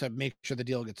to make sure the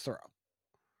deal gets through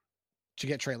to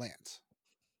get Trey Lance?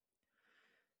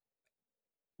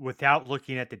 Without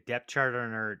looking at the depth chart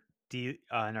on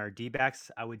our D-backs,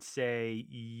 I would say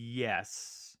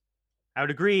yes. I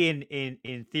would agree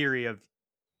in theory of.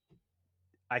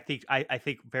 I think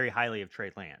very highly of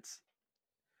Trey Lance,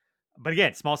 but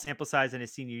again, small sample size in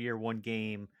his senior year, one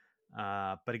game.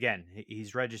 But again,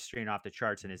 he's registering off the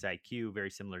charts in his IQ, very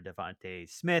similar to Devontae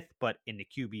Smith, but in the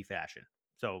QB fashion.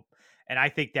 So, and I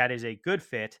think that is a good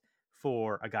fit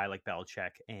for a guy like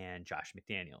Belichick and Josh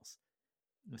McDaniels.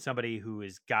 Somebody who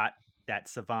has got that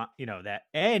savant, that,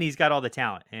 and he's got all the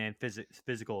talent and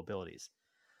physical abilities.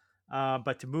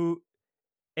 But to move,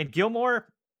 and Gilmore,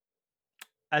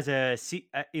 as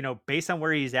based on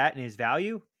where he's at and his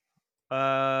value,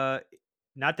 not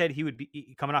that he would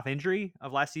be coming off injury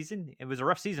of last season. It was a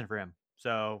rough season for him.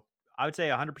 So I would say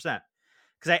 100%,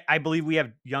 because I believe we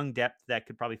have young depth that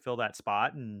could probably fill that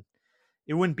spot, and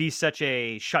it wouldn't be such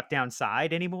a shutdown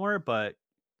side anymore, but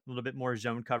a little bit more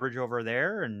zone coverage over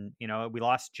there. And, we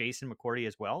lost Jason McCourty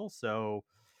as well. So,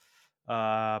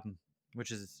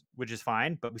 which is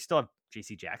fine, but we still have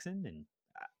JC Jackson, and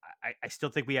I still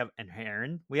think we have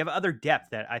Heron. We have other depth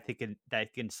that I think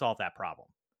that can solve that problem.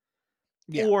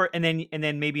 Yeah. And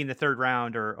then maybe in the third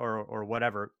round or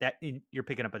whatever, that you're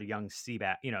picking up a young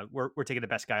C-back. We're taking the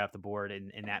best guy off the board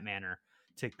in that manner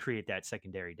to create that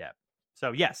secondary depth.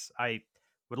 So yes, I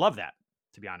would love that,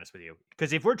 to be honest with you,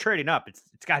 because if we're trading up, it's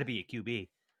got to be a QB.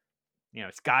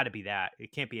 it's got to be that.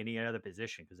 It can't be any other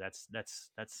position because that's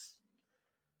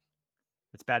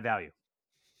bad value.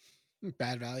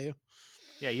 Bad value.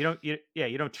 Yeah,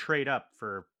 you don't trade up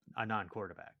for a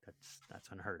non-quarterback. That's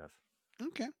unheard of.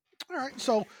 Okay. All right.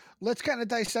 So let's kind of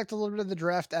dissect a little bit of the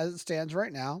draft as it stands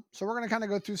right now. So we're going to kind of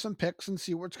go through some picks and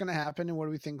see what's going to happen and what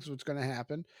do we think is what's going to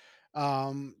happen.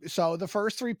 So the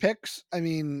first 3 picks, I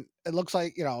mean, it looks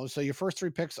like, so your first 3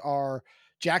 picks are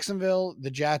Jacksonville,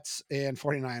 the Jets, and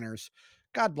 49ers.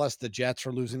 God bless the Jets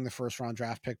for losing the first round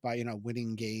draft pick by,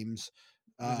 winning games.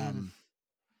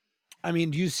 I mean,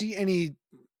 do you see in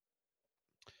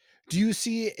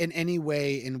any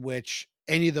way in which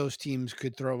any of those teams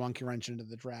could throw a monkey wrench into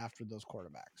the draft with those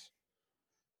quarterbacks,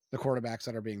 the quarterbacks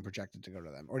that are being projected to go to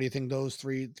them? Or do you think those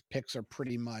 3 picks are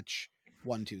pretty much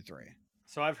 1, 2, 3?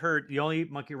 So I've heard the only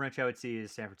monkey wrench I would see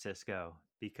is San Francisco,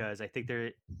 because I think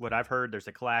what I've heard, there's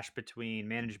a clash between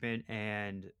management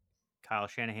and Kyle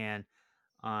Shanahan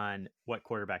on what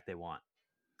quarterback they want.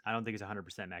 I don't think it's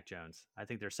 100% Mac Jones. I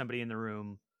think there's somebody in the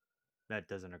room that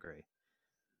doesn't agree.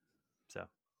 So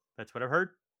that's what I've heard.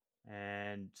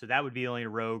 And so that would be the only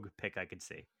rogue pick I could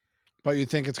see. But you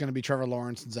think it's going to be Trevor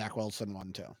Lawrence and Zach Wilson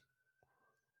 1, 2?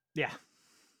 Yeah.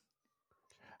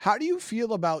 How do you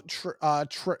feel about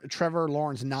Trevor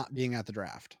Lawrence not being at the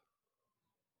draft?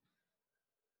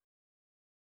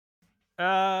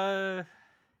 When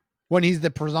he's the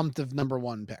presumptive number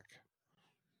 1 pick.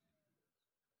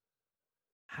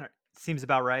 Seems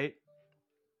about right.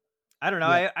 I don't know.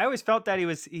 Yeah. I always felt that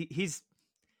he's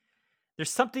there's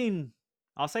something,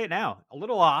 I'll say it now, a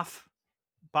little off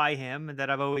by him that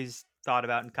I've always thought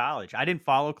about in college. I didn't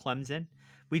follow Clemson.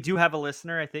 We do have a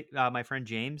listener, I think, my friend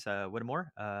James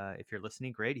Whittemore. If you're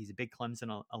listening, great. He's a big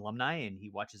Clemson alumni, and he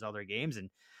watches all their games. And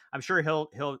I'm sure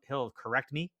he'll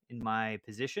correct me in my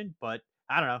position, but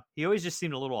I don't know. He always just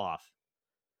seemed a little off.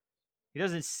 He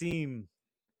doesn't seem,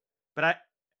 but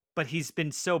he's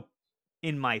been so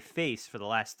in my face for the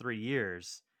last 3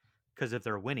 years because of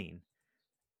their winning.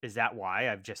 Is that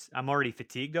why I'm already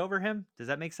fatigued over him? Does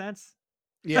that make sense?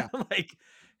 Yeah.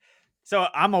 So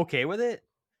I'm okay with it.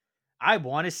 I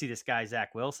want to see this guy,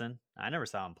 Zach Wilson. I never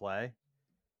saw him play.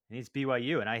 And he's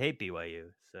BYU, and I hate BYU.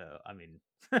 So, I mean,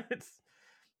 but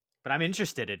I'm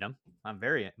interested in him. I'm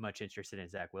very much interested in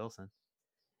Zach Wilson.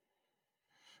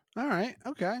 All right.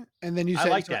 Okay. And then I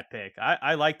like that pick.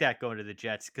 I like that going to the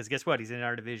Jets because guess what? He's in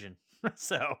our division.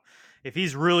 So if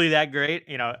he's really that great,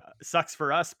 sucks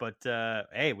for us, but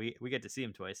hey, we get to see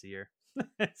him twice a year.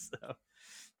 So.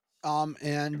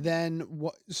 And then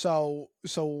what? So,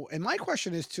 and my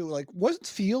question is too, wasn't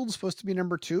Fields supposed to be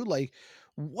number 2?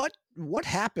 What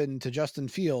happened to Justin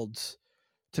Fields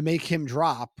to make him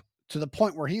drop to the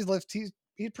point where he's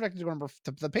projected to go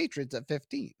to the Patriots at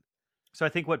 15? So I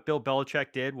think what Bill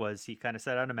Belichick did was he kind of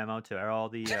sent out a memo to all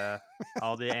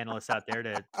the analysts out there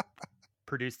to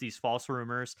produce these false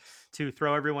rumors to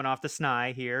throw everyone off the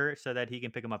snide here so that he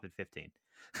can pick them up at 15.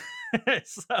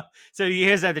 so he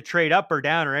doesn't have to trade up or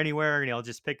down or anywhere, and he'll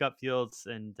just pick up Fields,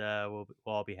 and we'll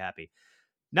all be happy.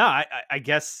 No, I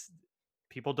guess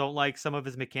people don't like some of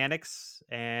his mechanics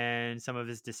and some of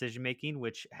his decision making,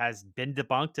 which has been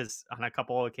debunked on a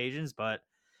couple of occasions. But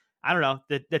I don't know.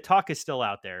 The talk is still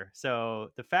out there.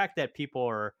 So the fact that people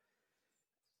are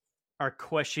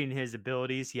questioning his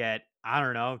abilities, yet I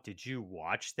don't know. Did you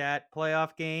watch that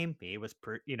playoff game? It was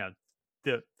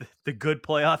the good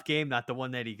playoff game, not the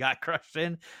one that he got crushed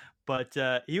in, but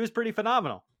he was pretty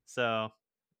phenomenal. So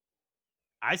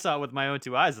I saw it with my own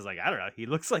 2 eyes. I was like, I don't know. He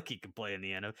looks like he could play in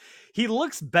the NFL. He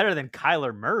looks better than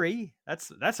Kyler Murray. That's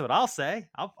what I'll say.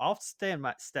 I'll step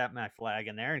my flag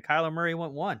in there. And Kyler Murray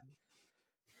went 1.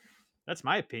 That's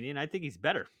my opinion. I think he's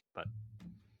better, but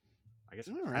I guess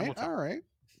all right.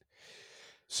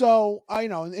 So I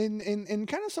know in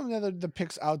kind of some of the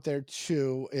picks out there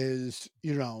too is,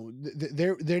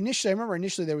 they're initially, I remember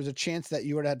initially there was a chance that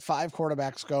you would have had 5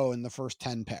 quarterbacks go in the first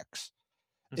 10 picks.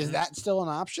 Mm-hmm. Is that still an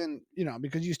option?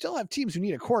 Because you still have teams who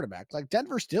need a quarterback. Like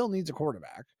Denver still needs a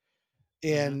quarterback.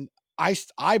 And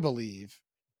I believe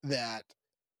that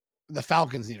the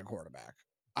Falcons need a quarterback.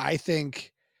 I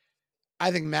think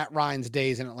Matt Ryan's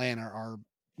days in Atlanta are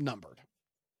numbered.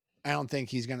 I think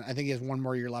he has 1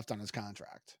 more year left on his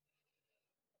contract.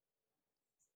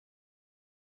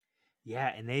 Yeah,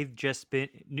 and they've just been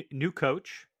new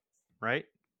coach, right?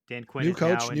 Dan Quinn new is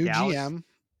coach, now in new Dallas. GM.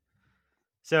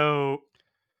 So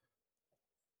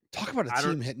talk about a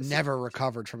team that never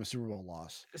recovered from a Super Bowl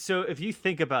loss. So if you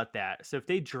think about that,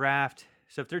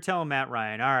 if they're telling Matt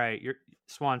Ryan, all right, you're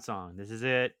swan song, this is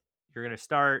it, you're going to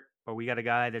start, or we got a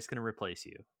guy that's going to replace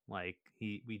you. Like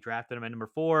we drafted him at number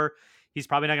 4. He's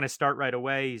probably not going to start right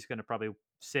away. He's going to probably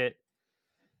sit.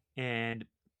 and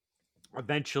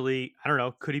eventually, I don't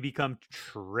know, could he become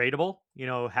tradable,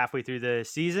 halfway through the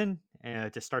season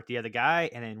to start the other guy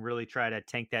and then really try to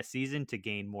tank that season to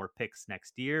gain more picks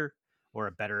next year or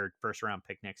a better first round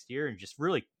pick next year and just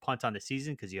really punt on the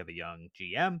season because you have a young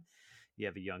GM, you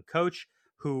have a young coach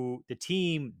who the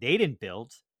team they didn't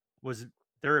build was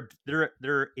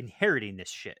they're inheriting this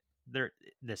shit. They're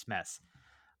this mess.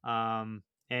 And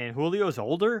Julio's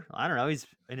older. I don't know. He's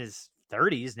in his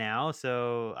 30s now,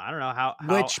 so I don't know how.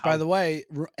 Which, by the way,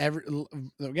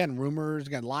 again, rumors,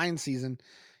 again, Lion season.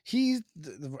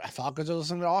 The Falcons are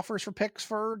listening to offers for picks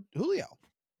for Julio.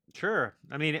 Sure.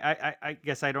 I mean, I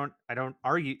guess I don't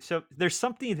argue. So there's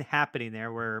something happening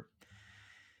there where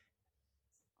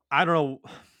I don't know.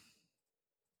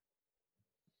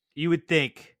 You would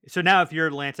think so. Now, if you're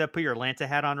Atlanta, put your Atlanta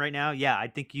hat on right now. Yeah, I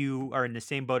think you are in the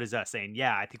same boat as us, saying,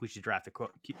 "Yeah, I think we should draft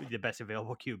the best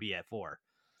available QB at 4."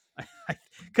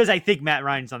 Because I think Matt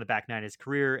Ryan's on the back nine of his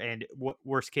career, and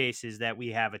worst case is that we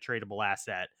have a tradable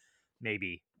asset,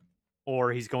 maybe,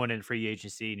 or he's going in free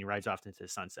agency and he rides off into the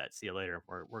sunset. See you later.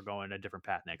 We're going a different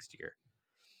path next year,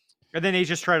 and then they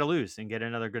just try to lose and get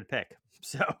another good pick.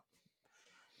 So.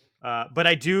 But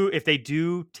if they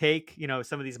do take,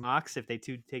 some of these mocks, if they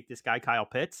do take this guy, Kyle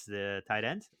Pitts, the tight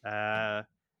end,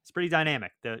 it's pretty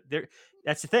dynamic.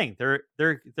 That's the thing. They're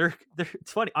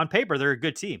it's funny on paper. They're a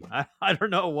good team. I don't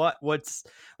know what's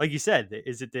like you said,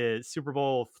 is it the Super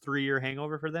Bowl 3-year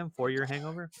hangover for them? 4-year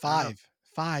hangover? 5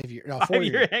 year, no,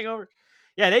 4-year hangover.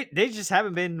 Yeah. They just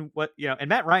haven't been and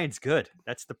Matt Ryan's good.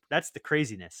 That's the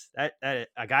craziness that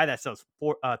a guy that throws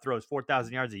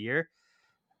 4,000 yards a year.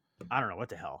 I don't know what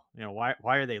the hell, why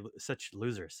are they such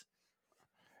losers?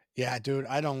 Yeah, dude,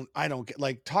 I don't get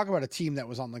like talk about a team that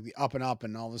was on like the up and up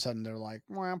and all of a sudden they're like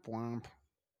whomp whomp.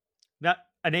 Now,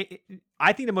 I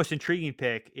think the most intriguing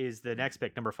pick is the next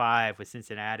pick, number 5 with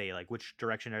Cincinnati. Like, which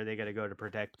direction are they going to go to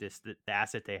protect the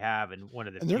asset they have? And one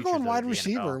of the and they're going wide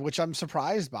receiver, which I'm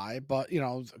surprised by. But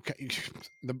the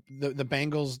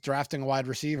Bengals drafting a wide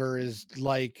receiver is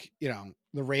like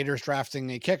the Raiders drafting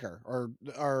a kicker,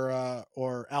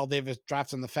 or Al Davis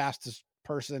drafting the fastest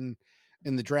person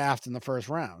in the draft in the first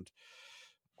round,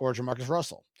 or Jamarcus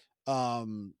Russell.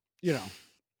 And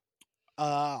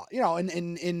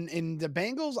in the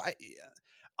Bengals,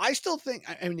 I still think,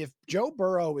 I mean, if Joe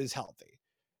Burrow is healthy,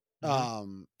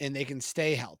 and they can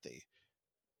stay healthy,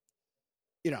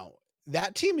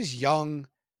 that team is young.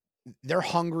 They're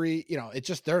hungry. It's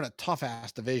just, they're in a tough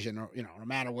ass division, or, no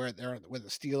matter where they're with the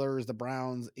Steelers, the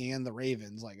Browns, and the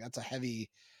Ravens, like that's a heavy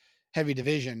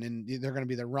division, and they're going to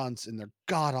be the runts in their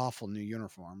god awful new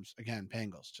uniforms. Again,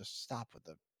 Bengals, just stop with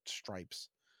the stripes.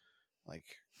 Like,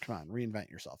 come on, reinvent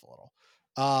yourself a little.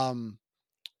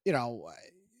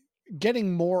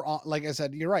 Getting more on, like I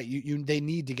said, you're right. They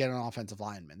need to get an offensive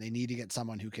lineman. They need to get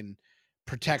someone who can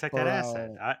protect that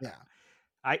asset.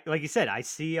 I like you said, I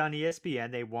see on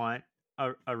ESPN they want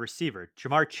a receiver.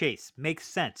 Jamar Chase makes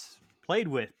sense. Played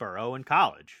with Burrow in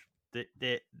college.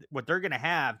 What they're going to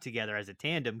have together as a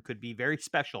tandem could be very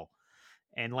special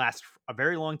and last a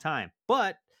very long time.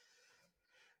 But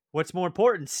what's more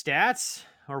important, stats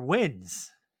or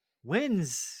wins?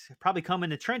 Wins probably come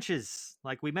in the trenches,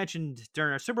 like we mentioned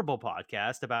during our Super Bowl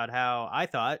podcast about how I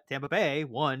thought Tampa Bay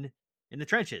won in the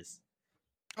trenches.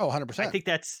 Oh, 100%.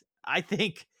 I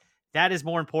think that is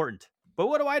more important. But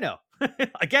what do I know?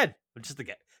 Again, just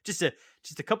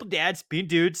a couple dads being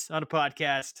dudes on a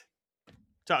podcast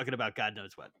talking about God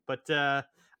knows what. But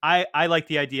I like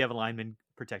the idea of a lineman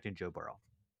protecting Joe Burrow.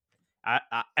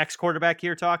 Ex-quarterback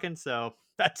here talking, so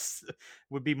that's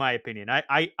would be my opinion.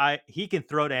 He can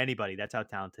throw to anybody. That's how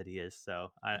talented he is.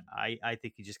 So I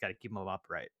think you just got to keep him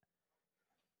upright.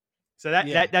 So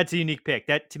that's a unique pick.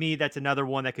 That to me, that's another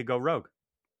one that could go rogue.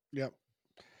 Yep.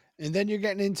 And then you're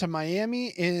getting into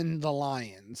Miami and the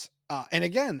Lions. And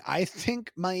again, I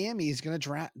think Miami is going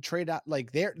to trade out.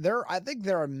 Like I think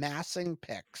they're amassing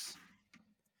picks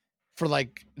for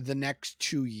like the next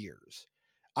 2 years.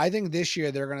 I think this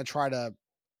year they're going to try to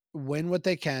win what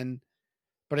they can.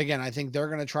 But again, I think they're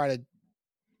going to try to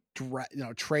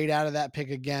trade out of that pick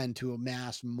again to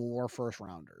amass more first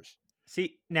rounders.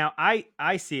 See, now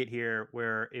I see it here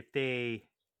where if they,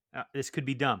 this could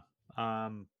be dumb.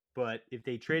 But if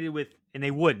they traded with, and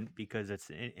they wouldn't because it's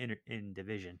in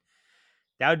division,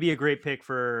 that would be a great pick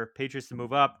for Patriots to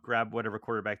move up, grab whatever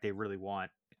quarterback they really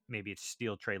want. Maybe it's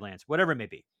steal Trey Lance, whatever it may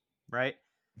be. Right.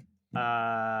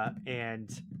 And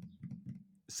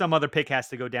some other pick has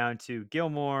to go down to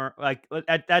Gilmore. Like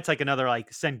that's like another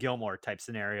like send Gilmore type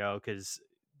scenario. Cause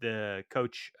the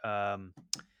coach,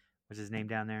 what's his name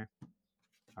down there?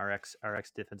 Our ex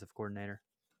defensive coordinator.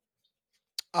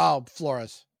 Oh,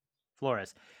 Flores.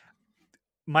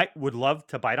 would love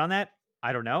to bite on that.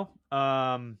 I don't know.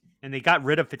 And they got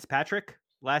rid of Fitzpatrick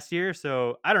last year,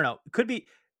 so I don't know. It could be.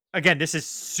 Again, this is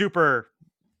super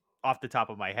off the top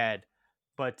of my head,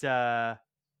 but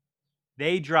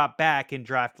they drop back and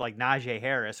draft like Najee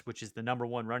Harris, which is the number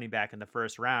 1 running back in the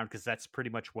first round, because that's pretty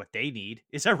much what they need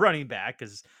is a running back,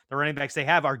 because the running backs they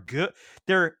have are good.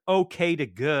 They're okay to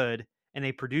good, and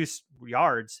they produce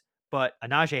yards, but a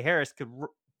Najee Harris could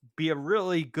be a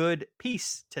really good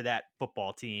piece to that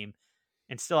football team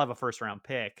and still have a first round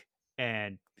pick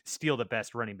and steal the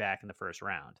best running back in the first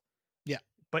round. Yeah.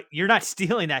 But you're not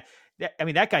stealing that. I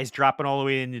mean, that guy's dropping all the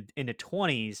way into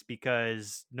 20s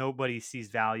because nobody sees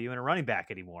value in a running back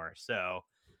anymore. So,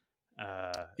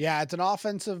 yeah, it's an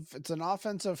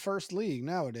offensive first league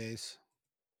nowadays.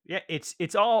 Yeah,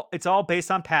 it's all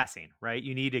based on passing, right?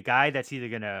 You need a guy that's either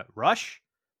going to rush,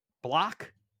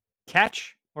 block,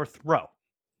 catch, or throw.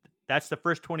 That's the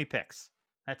first 20 picks.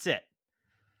 That's it.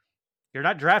 You're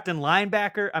not drafting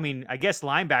linebacker. I mean, I guess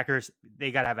linebackers,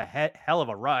 they got to have a hell of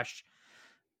a rush.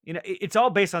 You know, it's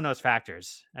all based on those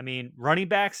factors. I mean, running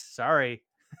backs, sorry,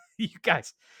 you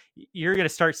guys, you're going to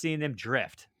start seeing them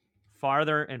drift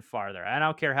farther and farther. I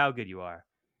don't care how good you are.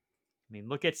 I mean,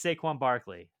 look at Saquon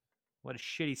Barkley. What a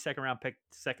shitty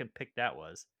second pick that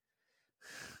was.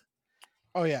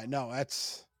 Oh yeah, no,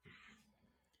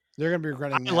 they're going to be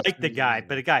regretting that. I like the guy,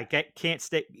 but a guy can't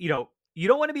stay, you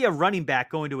don't want to be a running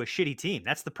back going to a shitty team.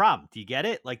 That's the problem. Do you get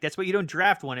it? Like, that's why you don't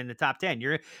draft one in the top 10.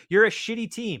 You're a shitty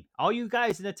team. All you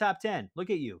guys in the top 10. Look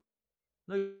at you.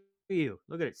 Look at you.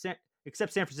 Look at it.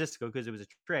 Except San Francisco, because it was a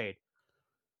trade.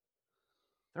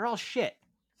 They're all shit.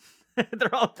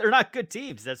 They're not good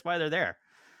teams. That's why they're there.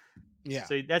 Yeah.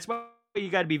 So that's why you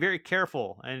got to be very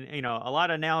careful. And, a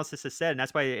lot of analysis is said, and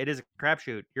that's why it is a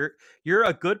crapshoot. You're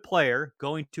a good player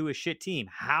going to a shit team.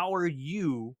 How are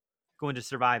you going to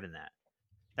survive in that?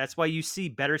 That's why you see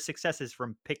better successes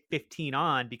from pick 15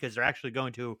 on, because they're actually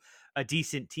going to a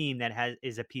decent team that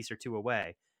is a piece or two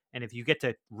away. And if you get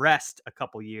to rest a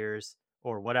couple years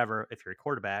or whatever, if you're a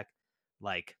quarterback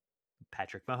like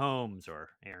Patrick Mahomes or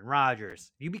Aaron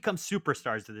Rodgers, you become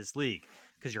superstars of this league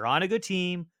because you're on a good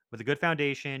team with a good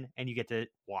foundation and you get to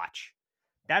watch.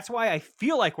 That's why I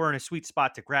feel like we're in a sweet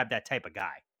spot to grab that type of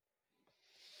guy.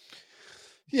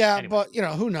 Yeah, anyway.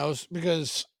 But who knows,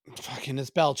 because fucking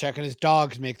it's Belichick and his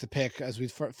dogs make the pick, as we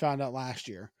found out last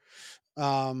year.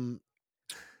 So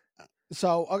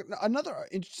another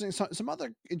interesting, some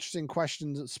other interesting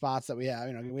questions and spots that we have.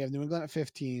 We have New England at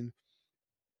 15.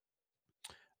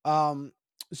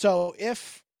 So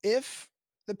if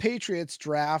the Patriots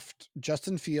draft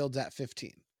Justin Fields at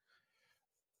 15,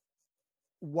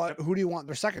 who do you want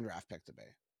their second draft pick to be?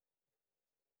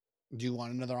 Do you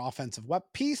want another offensive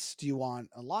piece? Do you want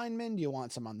a lineman? Do you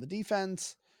want some on the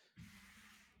defense?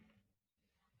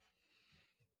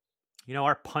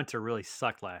 Our punter really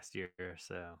sucked last year,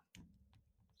 so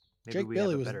maybe Jake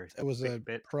Bailey was a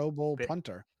Pro Bowl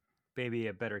punter. Maybe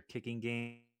a better kicking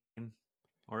game,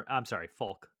 or I'm sorry,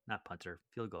 Folk, not punter,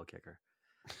 field goal kicker.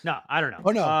 No, I don't know.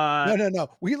 Oh no, no.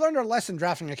 We learned our lesson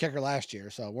drafting a kicker last year,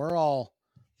 so we're all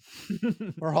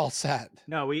set.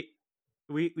 No, we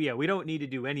don't need to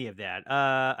do any of that.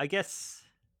 I guess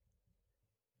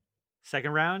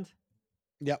second round.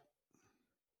 Yep.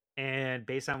 And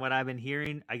based on what I've been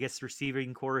hearing, I guess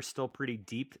receiving core is still pretty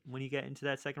deep when you get into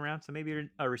that second round. So maybe you're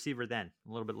a receiver then,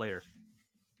 a little bit later.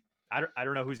 I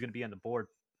don't know who's going to be on the board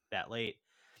that late.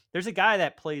 There's a guy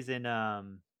that plays in that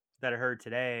I heard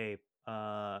today.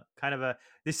 Kind of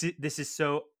this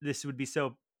would be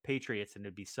so Patriots, and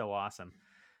it'd be so awesome.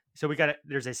 So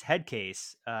there's this head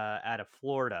case out of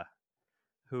Florida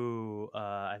who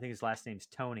I think his last name's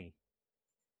Tony.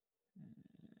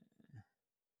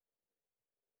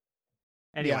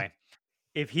 Anyway,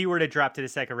 if he were to drop to the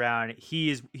second round, he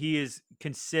is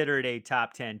considered a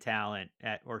top 10 talent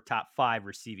or top 5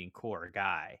 receiving core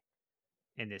guy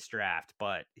in this draft,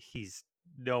 but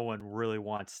no one really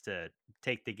wants to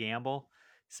take the gamble.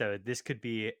 So this could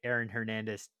be Aaron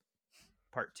Hernandez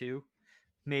part 2,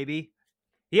 maybe.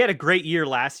 He had a great year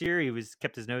last year. He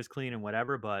kept his nose clean and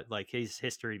whatever, but like his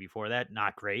history before that,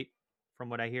 not great from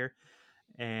what I hear.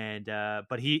 And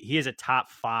but he is a top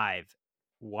 5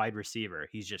 wide receiver.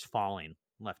 He's just falling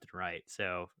left and right.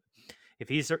 So if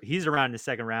he's around in the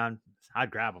second round,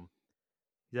 I'd grab him.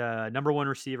 He's the number 1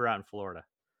 receiver out in Florida.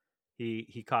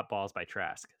 He caught balls by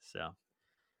Trask. So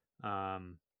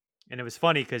and it was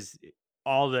funny because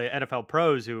all the NFL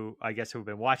pros who've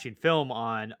been watching film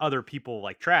on other people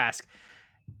like Trask,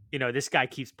 this guy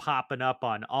keeps popping up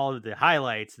on all of the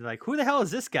highlights and like, who the hell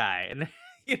is this guy? And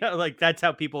like that's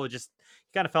how people just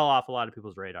kind of fell off a lot of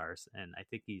people's radars. And I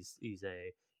think he's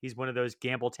a He's one of those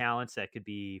gamble talents that could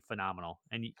be phenomenal,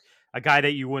 and a guy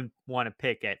that you wouldn't want to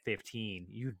pick at 15.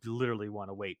 You'd literally want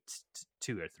to wait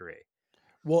 2 or 3.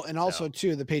 Well, and also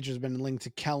too, the Patriots have been linked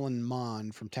to Kellen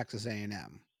Mond from Texas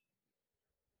A&M.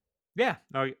 Yeah,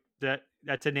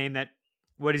 that's a name that.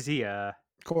 What is he?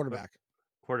 Quarterback.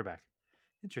 Quarterback.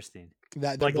 Interesting.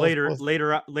 That like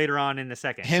later on in the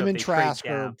second. Him and Trask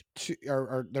are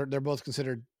they're both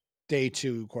considered day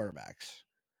 2 quarterbacks.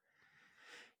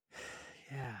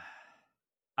 Yeah,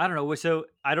 I don't know. So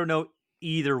I don't know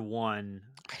either one.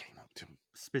 I don't know too.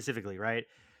 Specifically, right?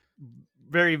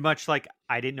 Very much like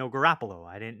I didn't know Garoppolo.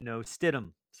 I didn't know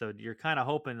Stidham. So you're kind of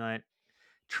hoping that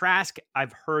Trask,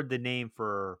 I've heard the name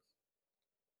for,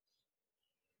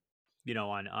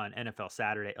 on NFL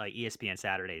Saturday, like ESPN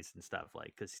Saturdays and stuff,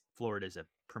 like, because Florida's a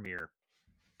premier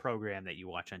program that you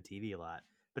watch on TV a lot.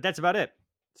 But that's about it.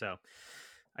 So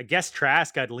I guess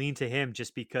Trask, I'd lean to him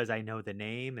just because I know the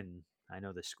name and I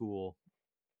know the school.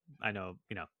 I know,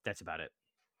 that's about it.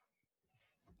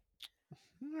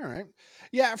 All right.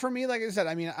 Yeah, for me, like I said,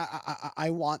 I mean, I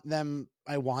want them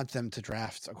to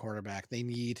draft a quarterback. They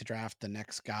need to draft the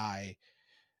next guy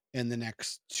in the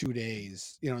next 2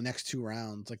 days, next 2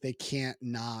 rounds. Like, they can't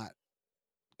not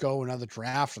go another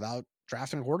draft without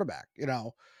drafting a quarterback,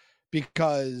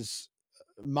 because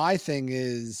my thing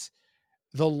is,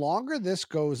 the longer this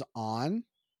goes on,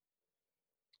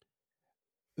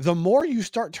 the more you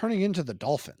start turning into the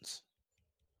Dolphins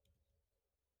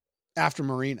after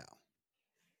Marino.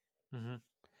 Mm-hmm.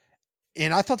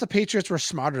 And I thought the Patriots were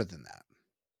smarter than that.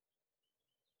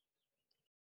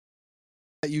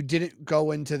 That you didn't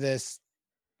go into this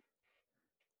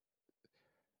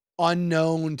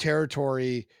unknown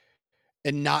territory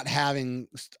and not having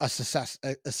a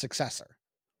successor.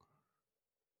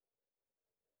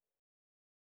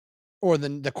 Or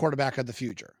the quarterback of the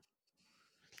future.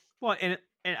 Well, and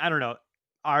I don't know,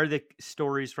 are the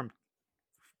stories from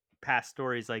past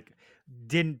stories like,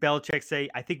 didn't Belichick say,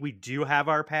 I think we do have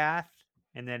our path?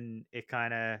 And then it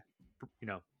kind of,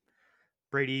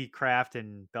 Brady, Kraft,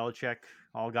 and Belichick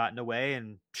all got in the way,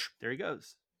 and there he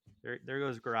goes. There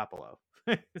goes Garoppolo.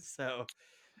 So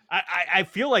I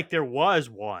feel like there was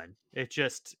one. It's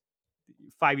just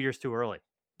 5 years too early.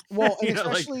 Well, and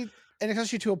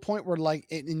especially to a point where, like,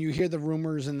 and you hear the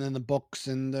rumors and then the books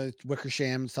and the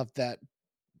Wickersham and stuff that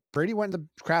Brady went to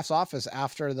Kraft's office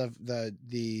after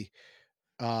the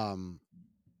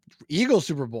Eagles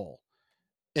Super Bowl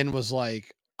and was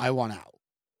like, I want out.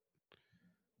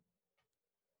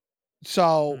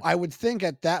 So I would think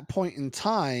at that point in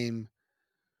time,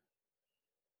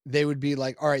 they would be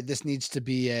like, all right, this needs to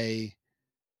be a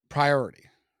priority.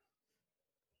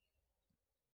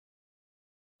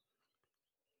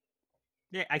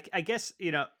 Yeah, I guess,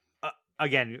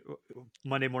 again,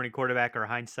 Monday morning quarterback or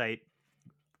hindsight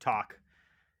talk.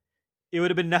 It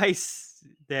would have been nice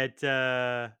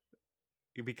that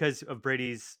because of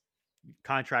Brady's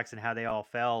contracts and how they all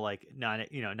fell, like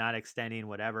not extending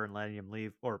whatever and letting him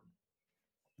leave or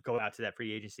go out to that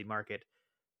free agency market.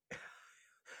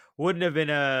 Wouldn't have been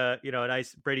a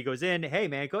nice. Brady goes in, hey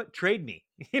man, go trade me.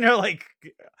 Like,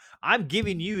 I'm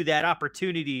giving you that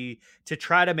opportunity to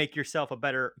try to make yourself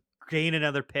gain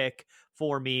another pick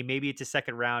for me. Maybe it's a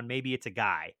second round. Maybe it's a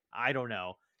guy. I don't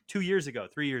know. 2 years ago,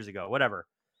 3 years ago, whatever.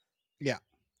 Yeah.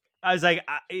 I was like,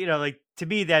 like, to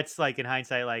me, that's like, in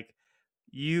hindsight, like,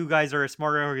 you guys are a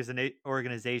smart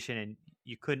organization and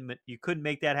you couldn't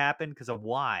make that happen because of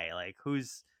why? Like,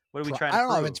 what are we trying to prove? I don't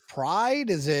know if it's pride.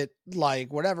 Is it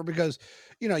like whatever? Because,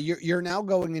 you're now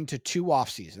going into 2 off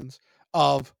seasons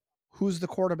of who's the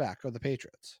quarterback of the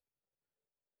Patriots.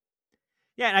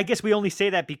 Yeah, and I guess we only say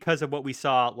that because of what we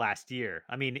saw last year.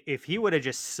 I mean, if he would have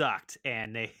just sucked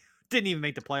and they didn't even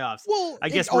make the playoffs, well, I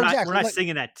guess we're not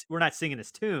singing that. We're not singing this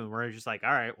tune. We're just like,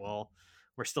 all right, well,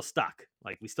 we're still stuck.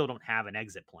 Like, we still don't have an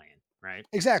exit plan, right?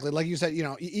 Exactly. Like you said,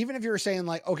 even if you were saying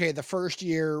like, okay, the first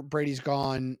year Brady's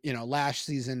gone, last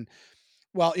season,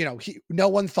 well, no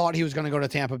one thought he was going to go to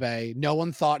Tampa Bay. No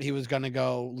one thought he was going to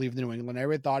go leave New England.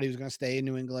 Everybody thought he was going to stay in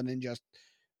New England and just,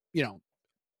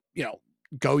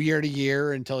 go year to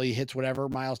year until he hits whatever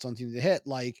milestones he needs to hit.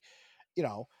 Like,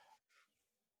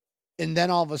 and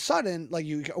then all of a sudden, like,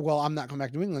 I'm not coming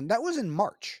back to New England. That was in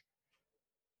March.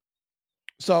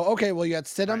 So, okay, well, you had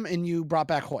Stidham and you brought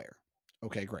back Hoyer.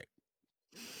 Okay, great.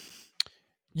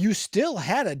 You still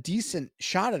had a decent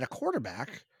shot at a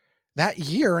quarterback that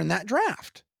year in that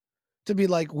draft to be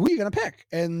like, who are you going to pick?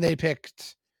 And they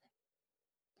picked,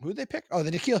 who did they pick? Oh,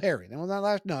 the N'Keal Harry. That was not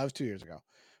last. No, that was 2 years ago.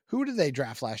 Who did they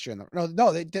draft last year? They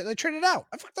traded out.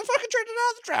 They fucking traded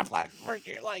out the draft last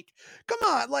year. Like, come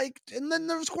on. Like, and then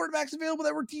there was quarterbacks available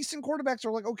that were decent quarterbacks.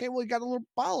 They're like, okay, well, you got to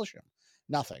polish him.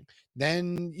 Nothing.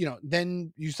 Then,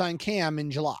 then you sign Cam in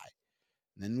July.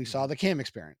 And then we saw the Cam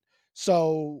experiment.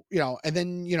 So, and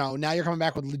then, now you're coming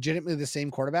back with legitimately the same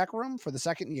quarterback room for the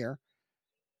second year.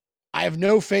 I have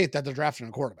no faith that they're drafting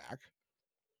a quarterback.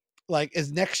 Like,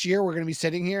 is next year we're going to be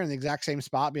sitting here in the exact same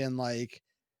spot being like,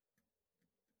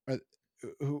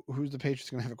 who's the Patriots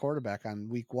going to have a quarterback on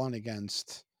week 1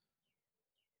 against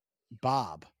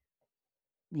Bob?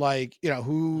 Like,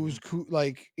 who,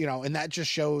 and that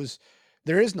just shows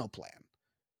there is no plan.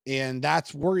 And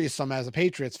that's worrisome as a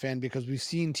Patriots fan, because we've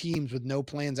seen teams with no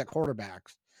plans at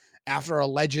quarterbacks after a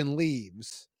legend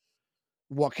leaves.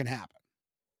 What can happen?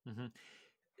 Mm-hmm.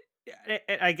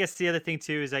 I guess the other thing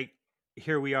too is, like,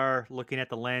 here we are looking at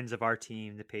the lens of our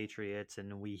team, the Patriots,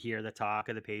 and we hear the talk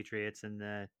of the Patriots and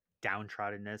the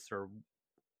downtroddenness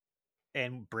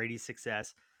and Brady's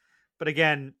success. But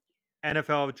again,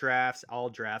 NFL drafts, all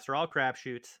drafts are all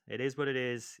crapshoots. It is what it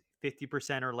is.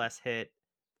 50% or less hit.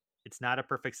 It's not a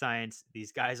perfect science.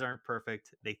 These guys aren't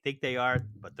perfect. They think they are,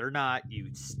 but they're not.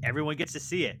 Everyone gets to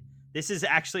see it. This is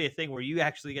actually a thing where you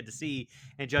actually get to see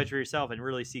and judge for yourself and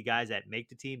really see guys that make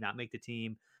the team, not make the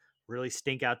team, really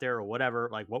stink out there or whatever.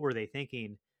 Like, what were they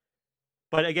thinking?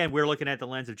 But again, we're looking at the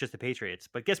lens of just the Patriots.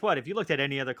 But guess what? If you looked at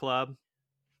any other club,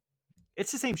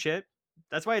 it's the same shit.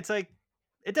 That's why it's like,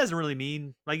 it doesn't really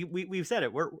mean, like we've said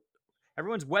it.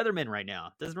 Everyone's weatherman right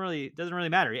now. Doesn't really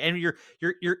matter. And you're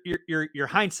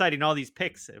hindsighting all these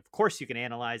picks. Of course, you can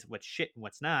analyze what's shit and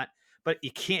what's not, but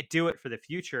you can't do it for the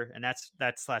future. And that's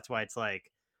why it's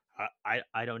like,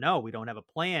 I don't know. We don't have a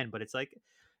plan, but it's like,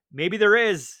 maybe there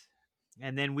is.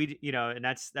 And then and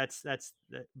that's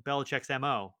Belichick's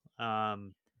MO.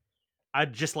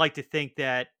 I'd just like to think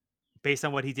that based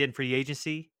on what he did in free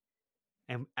agency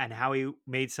and how he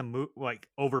made some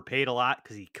overpaid a lot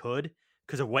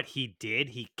because of what he did.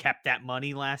 He kept that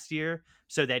money last year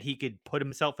so that he could put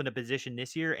himself in a position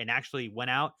this year, and actually went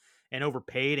out and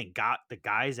overpaid and got the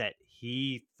guys that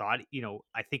he thought,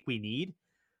 I think we need.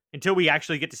 Until we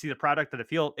actually get to see the product of the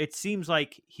field, it seems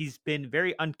like he's been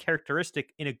very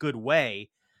uncharacteristic in a good way.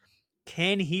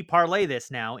 Can he parlay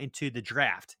this now into the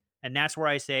draft? And that's where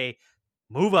I say,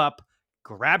 move up,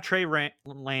 grab Trey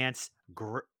Lance,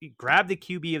 grab the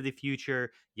QB of the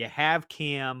future. You have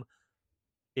Cam.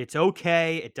 It's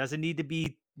okay. It doesn't need to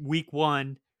be week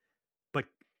 1, but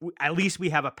at least we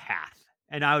have a path.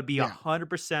 And I would be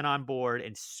 100% on board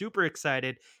and super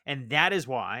excited. And that is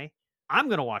why I'm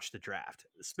going to watch the draft,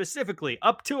 specifically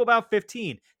up to about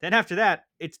 15. Then after that,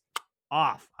 it's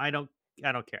off. I don't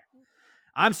care.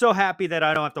 I'm so happy that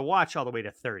I don't have to watch all the way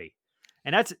to 30.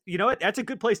 And that's, that's a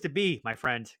good place to be, my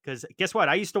friend. Because guess what?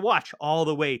 I used to watch all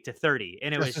the way to 30.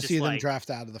 And it was just to see them draft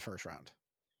out of the first round.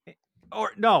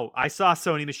 Or no, I saw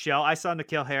Sony Michel. I saw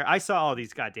N'Keal Harry. I saw all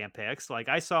these goddamn picks. Like,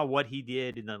 I saw what he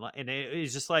did and it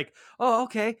was just like, oh,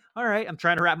 okay. All right. I'm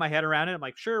trying to wrap my head around it. I'm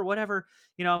like, sure, whatever.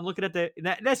 I'm looking at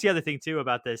that's the other thing too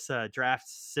about this draft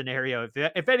scenario.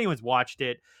 If anyone's watched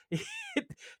it,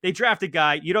 they draft a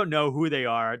guy, you don't know who they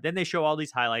are. Then they show all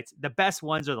these highlights. The best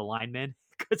ones are the linemen,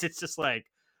 because it's just like,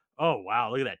 oh wow,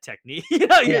 look at that technique.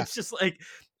 It's just like,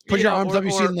 put your arms up,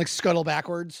 you see them like scuttle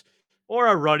backwards. Or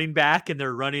a running back, and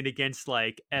they're running against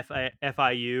like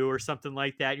FIU or something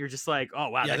like that. You're just like, oh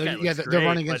wow, that guy looks great. They're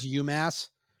running against UMass.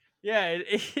 Yeah,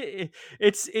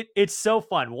 it's so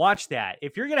fun. Watch that.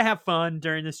 If you're gonna have fun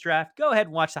during this draft, go ahead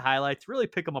and watch the highlights. Really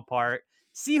pick them apart.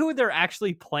 See who they're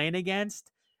actually playing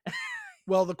against.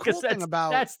 Well, the cool thing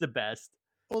about that's the best.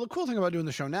 Well, the cool thing about doing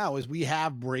the show now is we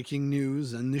have breaking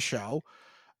news in the show.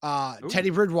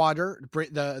 Teddy Bridgewater,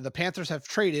 the Panthers have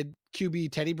traded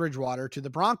QB Teddy Bridgewater to the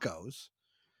Broncos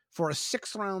for a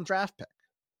 6th round draft pick.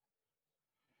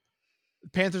 The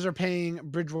Panthers are paying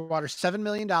Bridgewater $7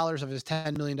 million of his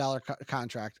 $10 million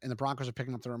contract, and the Broncos are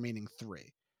picking up the remaining $3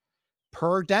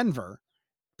 million.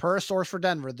 Per a source for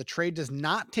Denver, the trade does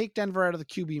not take Denver out of the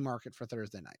QB market for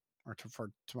Thursday night or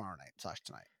for tomorrow night /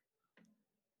 tonight.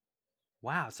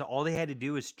 Wow. So all they had to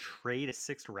do is trade a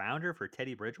 6th rounder for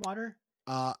Teddy Bridgewater?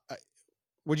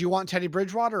 Would you want Teddy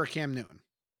Bridgewater or Cam Newton?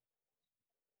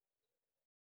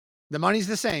 The money's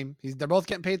the same. They're both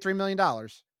getting paid $3 million.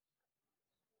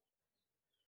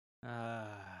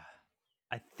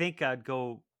 I think I'd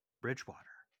go Bridgewater.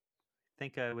 I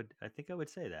think I would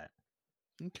say that.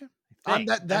 Okay.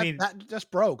 That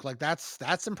just broke. Like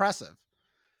that's impressive.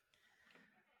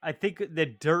 I think the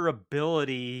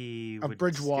durability of would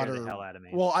Bridgewater scare the hell out of me.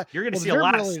 Well, you're going to see a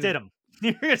lot of Stidham.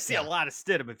 You're going to see a lot of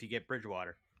Stidham if you get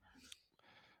Bridgewater.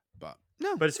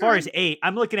 But as far as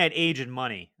I'm looking at age and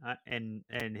money and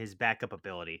his backup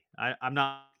ability. I'm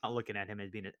not looking at him as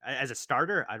being as a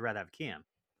starter. I'd rather have Cam.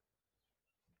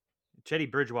 Teddy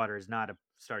Bridgewater is not a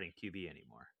starting QB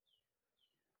anymore.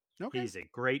 Okay. He's a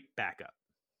great backup.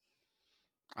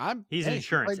 Hey, He's he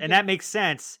insurance, played and good. that makes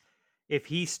sense if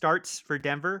he starts for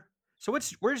Denver. So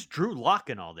where's Drew Lock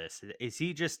in all this? Is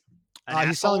he just an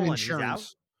He's selling asshole and he's out?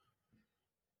 insurance.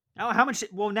 Oh, how much?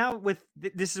 Well, now with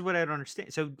this is what I don't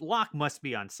understand. So Lock must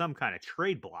be on some kind of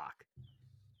trade block.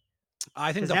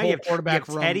 I think 'Cause the now whole you have quarterback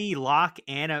room. Teddy, Lock,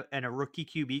 and a rookie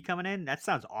QB coming in. That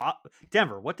sounds off.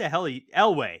 Denver, what the hell? Are you,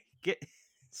 Elway,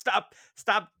 stop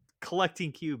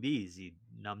collecting QBs, you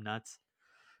numbnuts.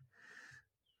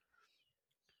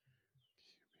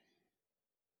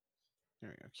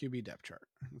 There we go. QB depth chart.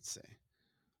 Let's see.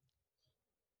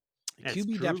 That's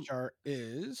QB Drew- depth chart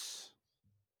is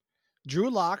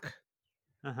Drew Lock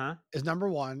Uh-huh. is number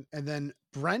 1, and then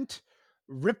Brent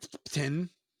Ripton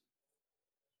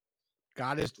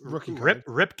got his rookie card.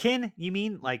 Ripken, you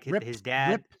mean? Like his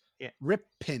dad? Yeah.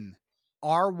 Ripken.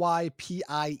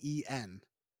 Rypien.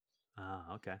 Oh,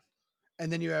 okay.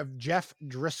 And then you have Jeff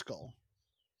Driscoll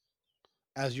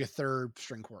as your third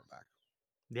string quarterback.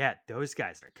 Yeah, those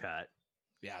guys are cut.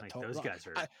 Yeah, like totally. those guys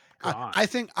are I gone.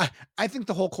 I think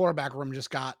the whole quarterback room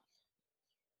just got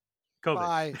COVID.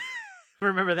 by.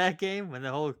 Remember that game when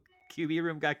the whole QB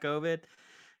room got COVID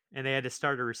and they had to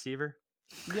start a receiver?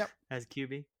 Yep. As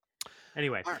QB.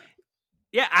 Anyway. All right.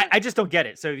 Yeah, I just don't get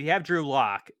it. So if you have Drew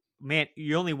Lock, man,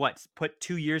 you only put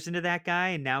 2 years into that guy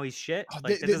and now he's shit. Oh,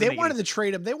 Like, they wanted to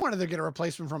trade him. They wanted to get a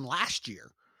replacement from last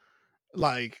year.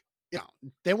 Like,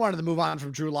 they wanted to move on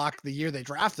from Drew Lock the year they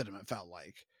drafted him, it felt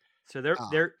like. So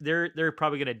they're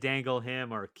probably going to dangle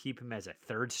him or keep him as a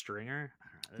third stringer.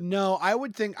 No, I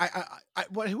would think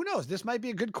but who knows? This might be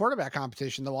a good quarterback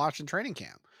competition to watch in training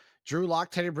camp. Drew Lock,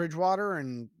 Teddy Bridgewater,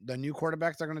 and the new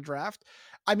quarterbacks they're going to draft.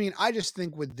 I mean, I just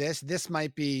think with this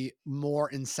might be more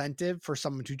incentive for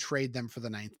someone to trade them for the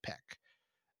 9th pick.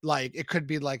 Like, it could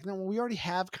be like, no, we already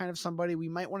have kind of somebody we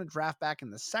might want to draft back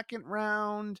in the 2nd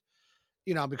round,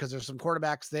 because there's some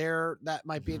quarterbacks there that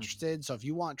might be interested. So if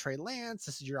you want Trey Lance,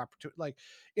 this is your opportunity. Like,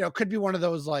 it could be one of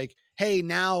those like, hey,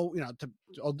 now,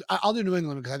 I'll do New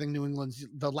England because I think New England's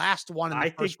the last one in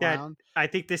the first round. I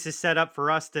think this is set up for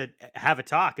us to have a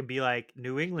talk and be like,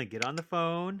 New England, get on the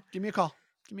phone. Give me a call.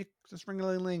 Just ring a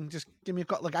ling. Just give me a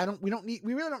call. Like, we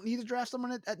really don't need to draft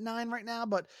someone at 9 right now,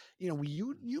 but you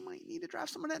might need to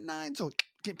draft someone at 9. So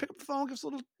pick up the phone, give us a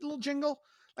little jingle.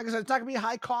 Like I said, it's not gonna be a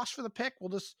high cost for the pick. We'll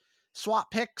just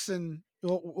swap picks and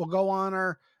we'll go on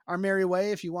our merry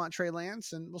way if you want Trey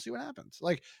Lance, and we'll see what happens.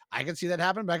 Like, I can see that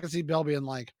happen, but I can see Bill being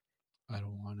like, I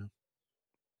don't want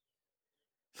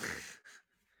to.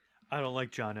 I don't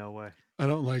like John Elway. I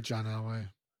don't like John Elway.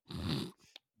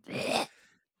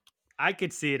 I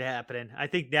could see it happening. I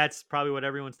think that's probably what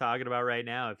everyone's talking about right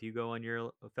now. If you go on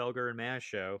your Felger and Mash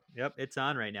show, yep, it's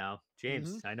on right now.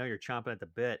 James, I know you're chomping at the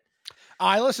bit.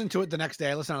 I listened to it the next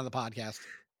day. I listened on the podcast.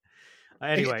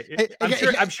 Anyway,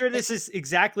 I'm sure this is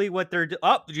exactly what they're.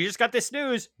 Oh, you just got this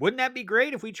news. Wouldn't that be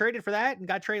great if we traded for that and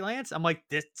got Trey Lance? I'm like,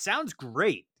 this sounds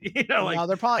great. Well,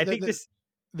 they're probably.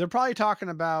 They're probably talking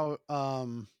about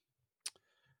the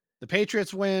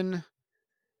Patriots win,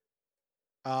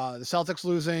 the Celtics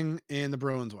losing, and the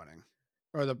Bruins winning,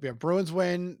 or the Bruins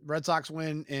win, Red Sox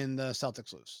win, and the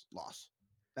Celtics loss.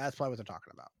 That's probably what they're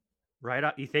talking about. Right.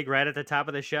 You think right at the top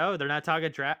of the show? They're not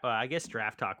talking draft. I guess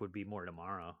draft talk would be more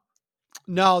tomorrow.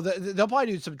 No, they'll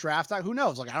probably do some draft talk. Who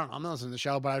knows? Like, I don't know. I'm not listening to the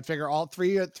show, but I'd figure all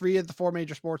three of the 4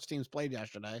 major sports teams played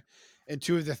yesterday, and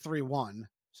 2 of the 3 won.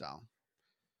 So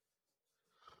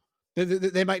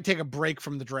they might take a break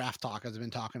from the draft talk, as I've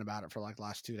been talking about it for like the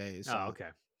last 2 days. So, oh, okay.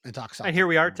 And talk. And here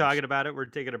we are talking about it. We're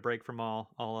taking a break from all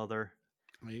other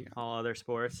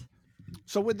sports.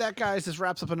 So with that, guys, this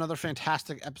wraps up another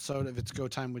fantastic episode of It's Go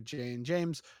Time with Jay and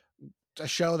James, a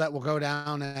show that will go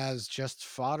down as just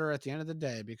fodder at the end of the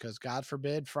day, because God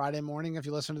forbid Friday morning, if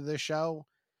you listen to this show,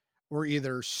 we're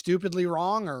either stupidly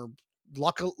wrong or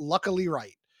luckily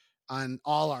right on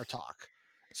all our talk.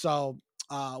 So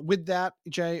with that,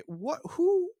 Jay,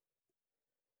 who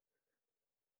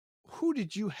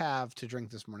did you have to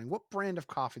drink this morning? What brand of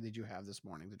coffee did you have this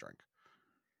morning to drink?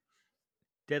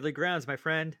 Deadly Grounds, my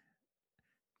friend.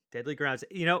 Deadly Grounds.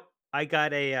 I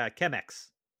got a Chemex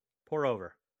pour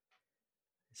over.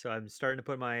 So I'm starting to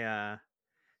put my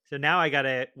so now I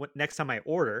gotta, next time I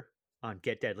order on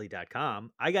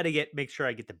getdeadly.com, I gotta make sure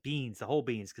I get the beans, the whole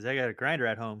beans, because I got a grinder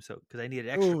at home. So because I need an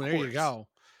extra course. There you go.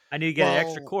 I need to get an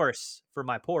extra course for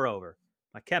my pour over,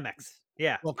 my Chemex.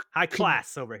 Yeah, high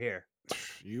class over here.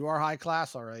 You are high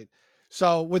class, all right.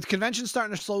 So with conventions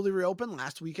starting to slowly reopen,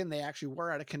 last weekend they actually were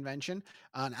at a convention,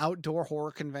 an outdoor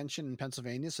horror convention in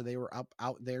Pennsylvania. So they were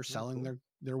out there selling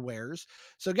their wares.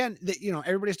 So again,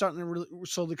 everybody's starting to really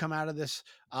slowly come out of this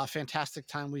fantastic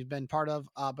time we've been part of.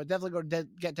 But definitely go to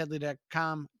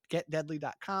getdeadly.com,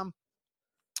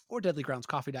 or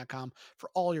deadlygroundscoffee.com for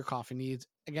all your coffee needs.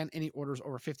 Again, any orders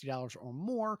over $50 or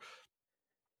more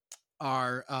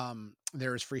are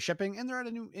there is free shipping, and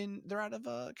they're out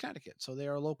of Connecticut, so they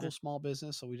are a local small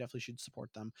business, so we definitely should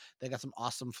support them. They got some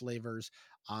awesome flavors,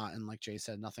 and like Jay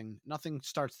said, nothing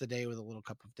starts the day with a little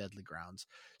cup of Deadly Grounds.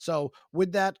 So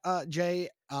with that, Jay,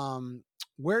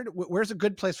 where's a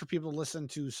good place for people to listen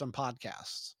to some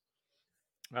podcasts?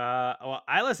 Well,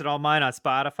 I listen to all mine on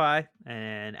Spotify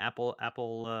and Apple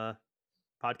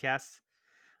Podcasts,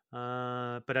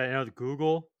 but I know the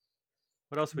Google.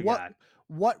 What else we got?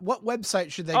 What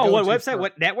website should they go to? Oh, what website?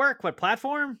 What network? What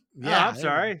platform? Yeah, I'm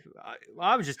sorry.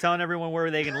 I was just telling everyone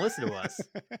where they can listen to us.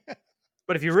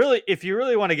 But if you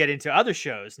really want to get into other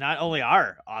shows, not only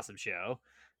our awesome show,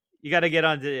 you got to get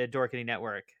on the Dorkity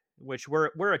Network, which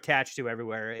we're attached to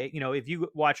everywhere. If you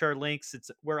watch our links,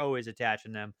 we're always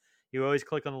attaching them. You always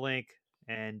click on the link,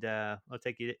 and I'll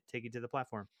take you to the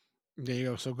platform. There you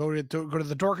go. So go to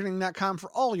thedorkening.com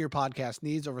for all your podcast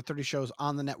needs. Over 30 shows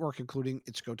on the network, including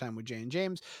It's Go Time with Jay and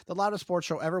James, the loudest sports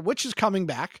show ever, which is coming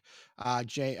back.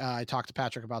 Jay, I talked to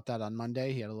Patrick about that on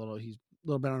Monday. He's a little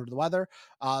bit under the weather.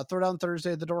 Throwdown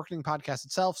Thursday, the Dorkening podcast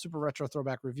itself, super retro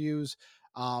throwback reviews,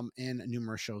 and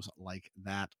numerous shows like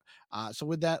that. So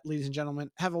with that, ladies and gentlemen,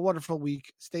 have a wonderful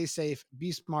week. Stay safe,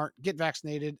 be smart, get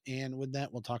vaccinated. And with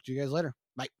that, we'll talk to you guys later.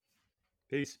 Bye.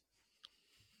 Peace.